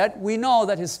rose from the dead, we know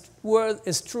that His word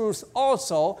is truth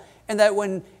also, and that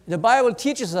when the Bible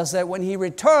teaches us that when He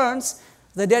returns,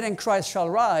 the dead in Christ shall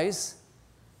rise,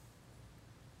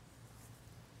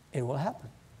 it will happen.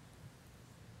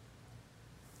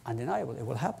 Undeniable, it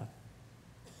will happen.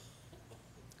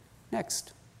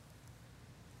 Next,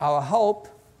 our hope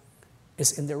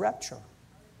is in the rapture.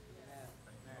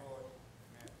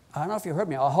 I don't know if you heard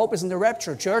me. Our hope is in the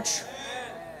rapture, church.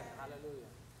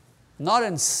 Not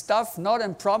in stuff, not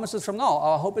in promises from now.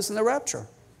 Our hope is in the rapture.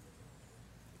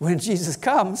 When Jesus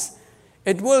comes,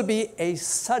 it will be a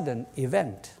sudden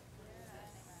event.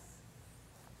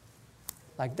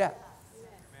 Like that.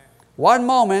 One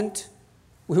moment,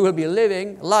 we will be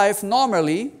living life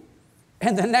normally,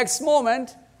 and the next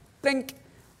moment, think,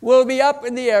 we'll be up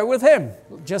in the air with Him.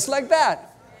 Just like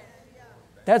that.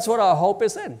 That's what our hope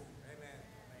is in.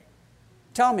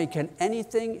 Tell me, can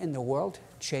anything in the world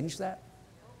change that?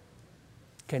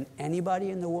 Can anybody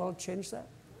in the world change that?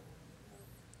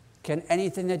 Can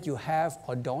anything that you have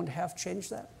or don't have change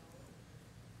that?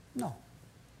 No.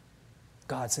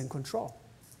 God's in control.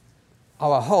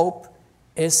 Our hope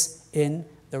is in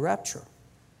the rapture.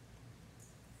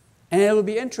 And it will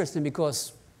be interesting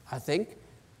because I think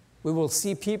we will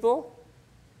see people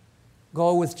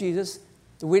go with Jesus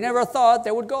that we never thought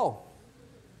they would go.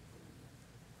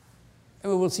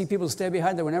 And we will see people stay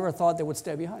behind that we never thought they would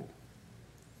stay behind.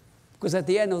 Because at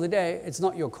the end of the day, it's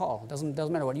not your call. It doesn't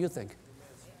matter what you think.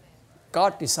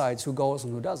 God decides who goes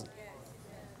and who doesn't.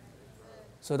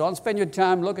 So don't spend your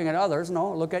time looking at others.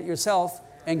 No, look at yourself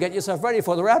and get yourself ready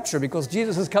for the rapture because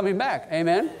Jesus is coming back.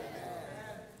 Amen?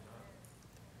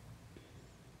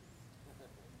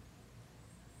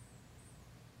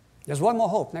 There's one more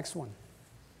hope. Next one.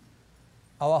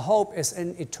 Our hope is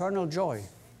in eternal joy.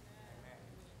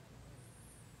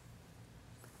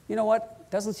 You know what?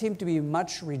 Doesn't seem to be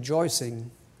much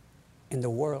rejoicing in the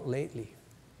world lately.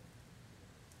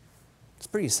 It's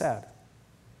pretty sad.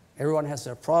 Everyone has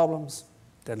their problems,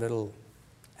 their little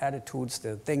attitudes,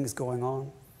 their things going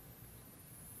on.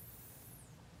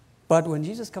 But when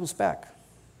Jesus comes back,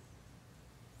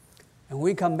 and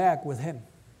we come back with Him,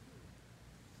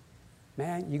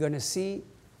 man, you're going to see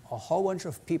a whole bunch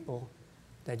of people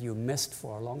that you missed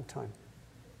for a long time.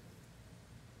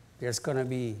 There's going to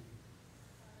be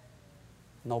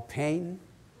no pain.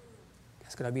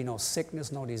 There's going to be no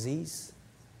sickness, no disease.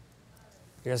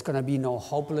 There's going to be no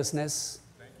hopelessness.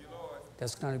 Thank you, Lord.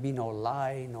 There's going to be no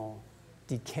lie, no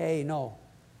decay, no.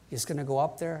 You're just going to go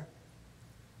up there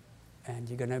and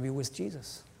you're going to be with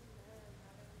Jesus.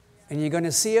 And you're going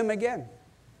to see him again.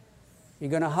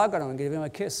 You're going to hug him and give him a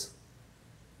kiss.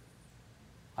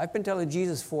 I've been telling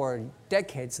Jesus for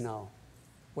decades now,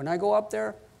 when I go up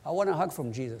there, I want a hug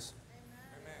from Jesus.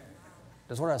 Amen.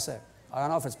 That's what I said. I don't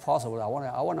know if it's possible. I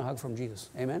want a hug from Jesus.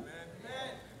 Amen?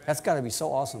 Amen. That's got to be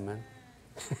so awesome, man.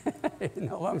 You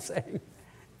know what I'm saying?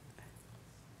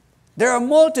 There are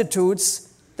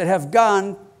multitudes that have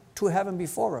gone to heaven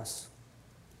before us.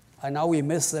 And now we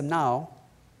miss them now.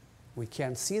 We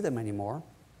can't see them anymore.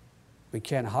 We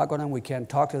can't hug on them. We can't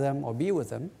talk to them or be with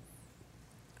them.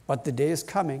 But the day is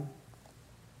coming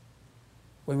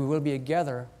when we will be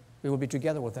together. We will be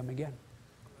together with them again.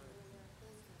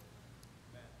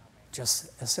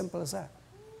 Just as simple as that.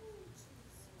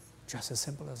 Just as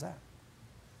simple as that.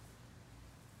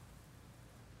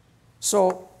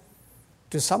 So,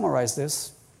 to summarize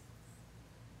this,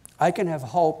 I can have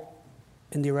hope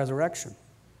in the resurrection.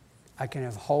 I can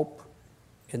have hope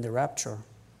in the rapture.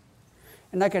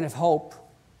 And I can have hope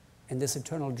in this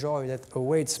eternal joy that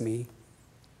awaits me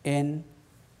in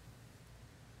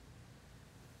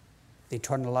the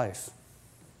eternal life.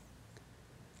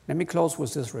 Let me close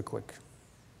with this real quick.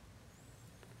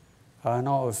 I don't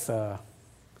know if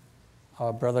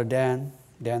our brother Dan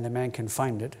the man can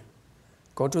find it.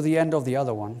 Go to the end of the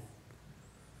other one.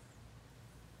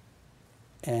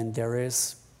 And there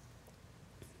is,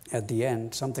 at the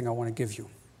end, something I want to give you.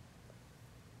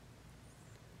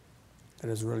 That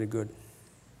is really good.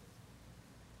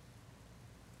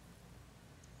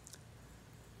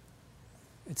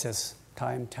 It says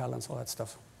time, talents, all that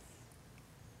stuff.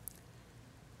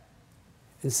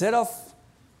 Instead of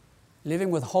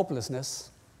living with hopelessness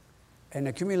and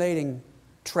accumulating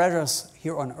treasures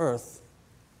here on earth,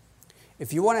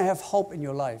 if you want to have hope in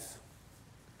your life,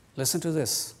 listen to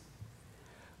this.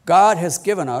 God has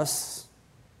given us,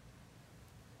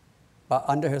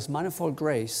 under His manifold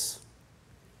grace,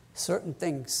 certain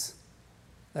things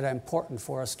that are important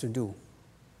for us to do.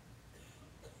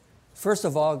 First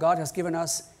of all, God has given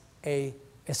us a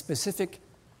specific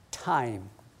time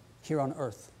here on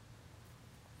earth.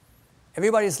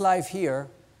 Everybody's life here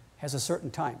has a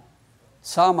certain time.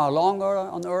 Some are longer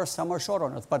on earth, some are shorter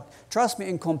on earth. But trust me,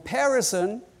 in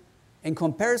comparison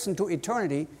to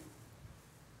eternity,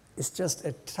 it's just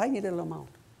a tiny little amount.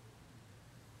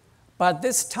 But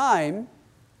this time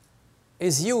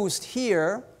is used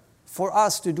here for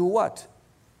us to do what?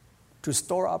 To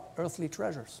store up earthly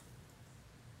treasures.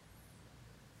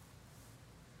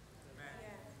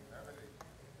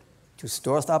 To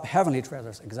store up heavenly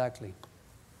treasures, exactly.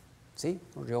 See,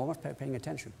 you're almost paying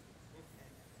attention.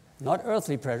 Not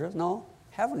earthly treasures, no,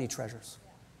 heavenly treasures.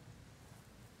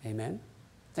 Amen.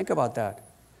 Think about that.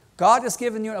 God has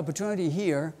given you an opportunity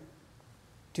here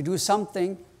to do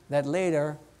something that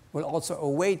later will also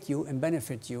await you and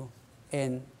benefit you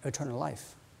in eternal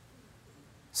life.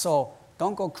 So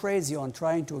don't go crazy on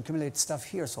trying to accumulate stuff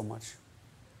here so much.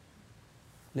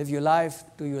 Live your life,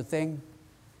 do your thing,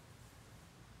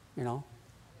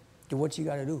 do what you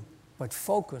got to do. But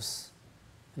focus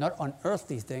not on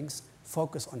earthly things,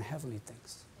 focus on heavenly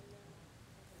things.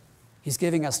 He's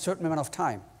giving us a certain amount of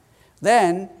time.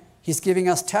 Then He's giving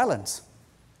us talents.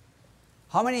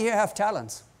 How many here have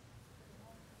talents?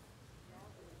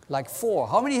 Like 4.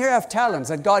 How many here have talents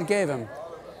that God gave him?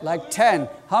 Like 10.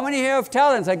 How many here have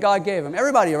talents that God gave him?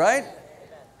 Everybody, right?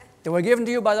 They were given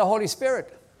to you by the Holy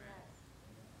Spirit.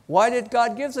 Why did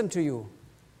God give them to you?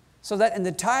 So that in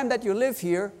the time that you live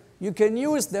here, you can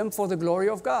use them for the glory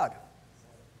of God.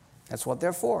 That's what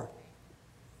they're for.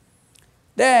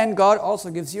 Then God also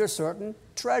gives you certain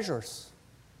treasures.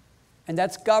 And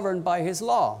that's governed by His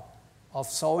law of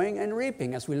sowing and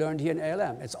reaping, as we learned here in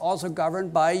ALM. It's also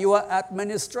governed by your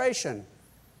administration.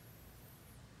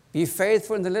 Be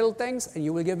faithful in the little things, and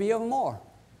you will give even more.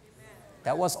 Amen.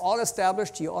 That was all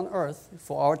established here on earth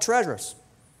for our treasures.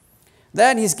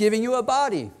 Then He's giving you a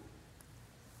body,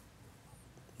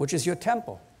 which is your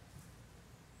temple,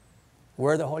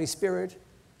 where the Holy Spirit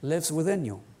lives within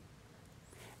you.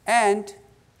 And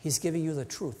He's giving you the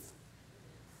truth,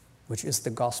 which is the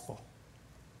gospel.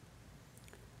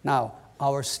 Now,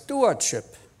 our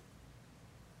stewardship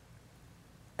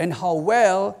and how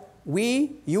well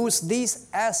we use these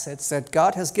assets that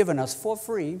God has given us for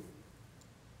free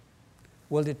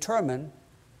will determine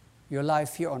your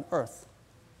life here on earth,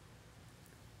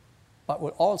 but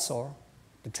will also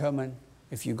determine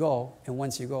if you go and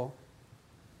whence you go.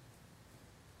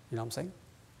 You know what I'm saying?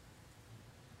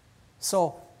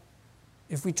 So,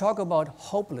 if we talk about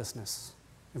hopelessness,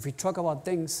 if we talk about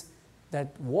things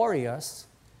that worry us,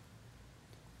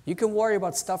 You can worry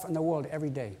about stuff in the world every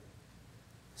day.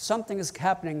 Something is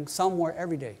happening somewhere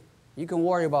every day. You can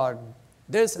worry about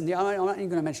this and the other. I'm not even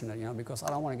going to mention it, because I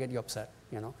don't want to get you upset,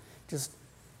 Just,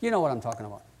 you know what I'm talking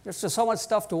about. There's just so much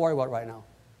stuff to worry about right now,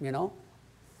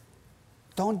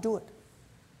 Don't do it.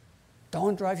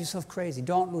 Don't drive yourself crazy.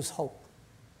 Don't lose hope.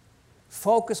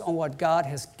 Focus on what God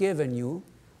has given you,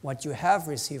 what you have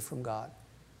received from God.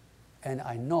 And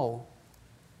I know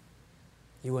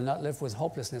you will not live with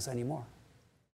hopelessness anymore.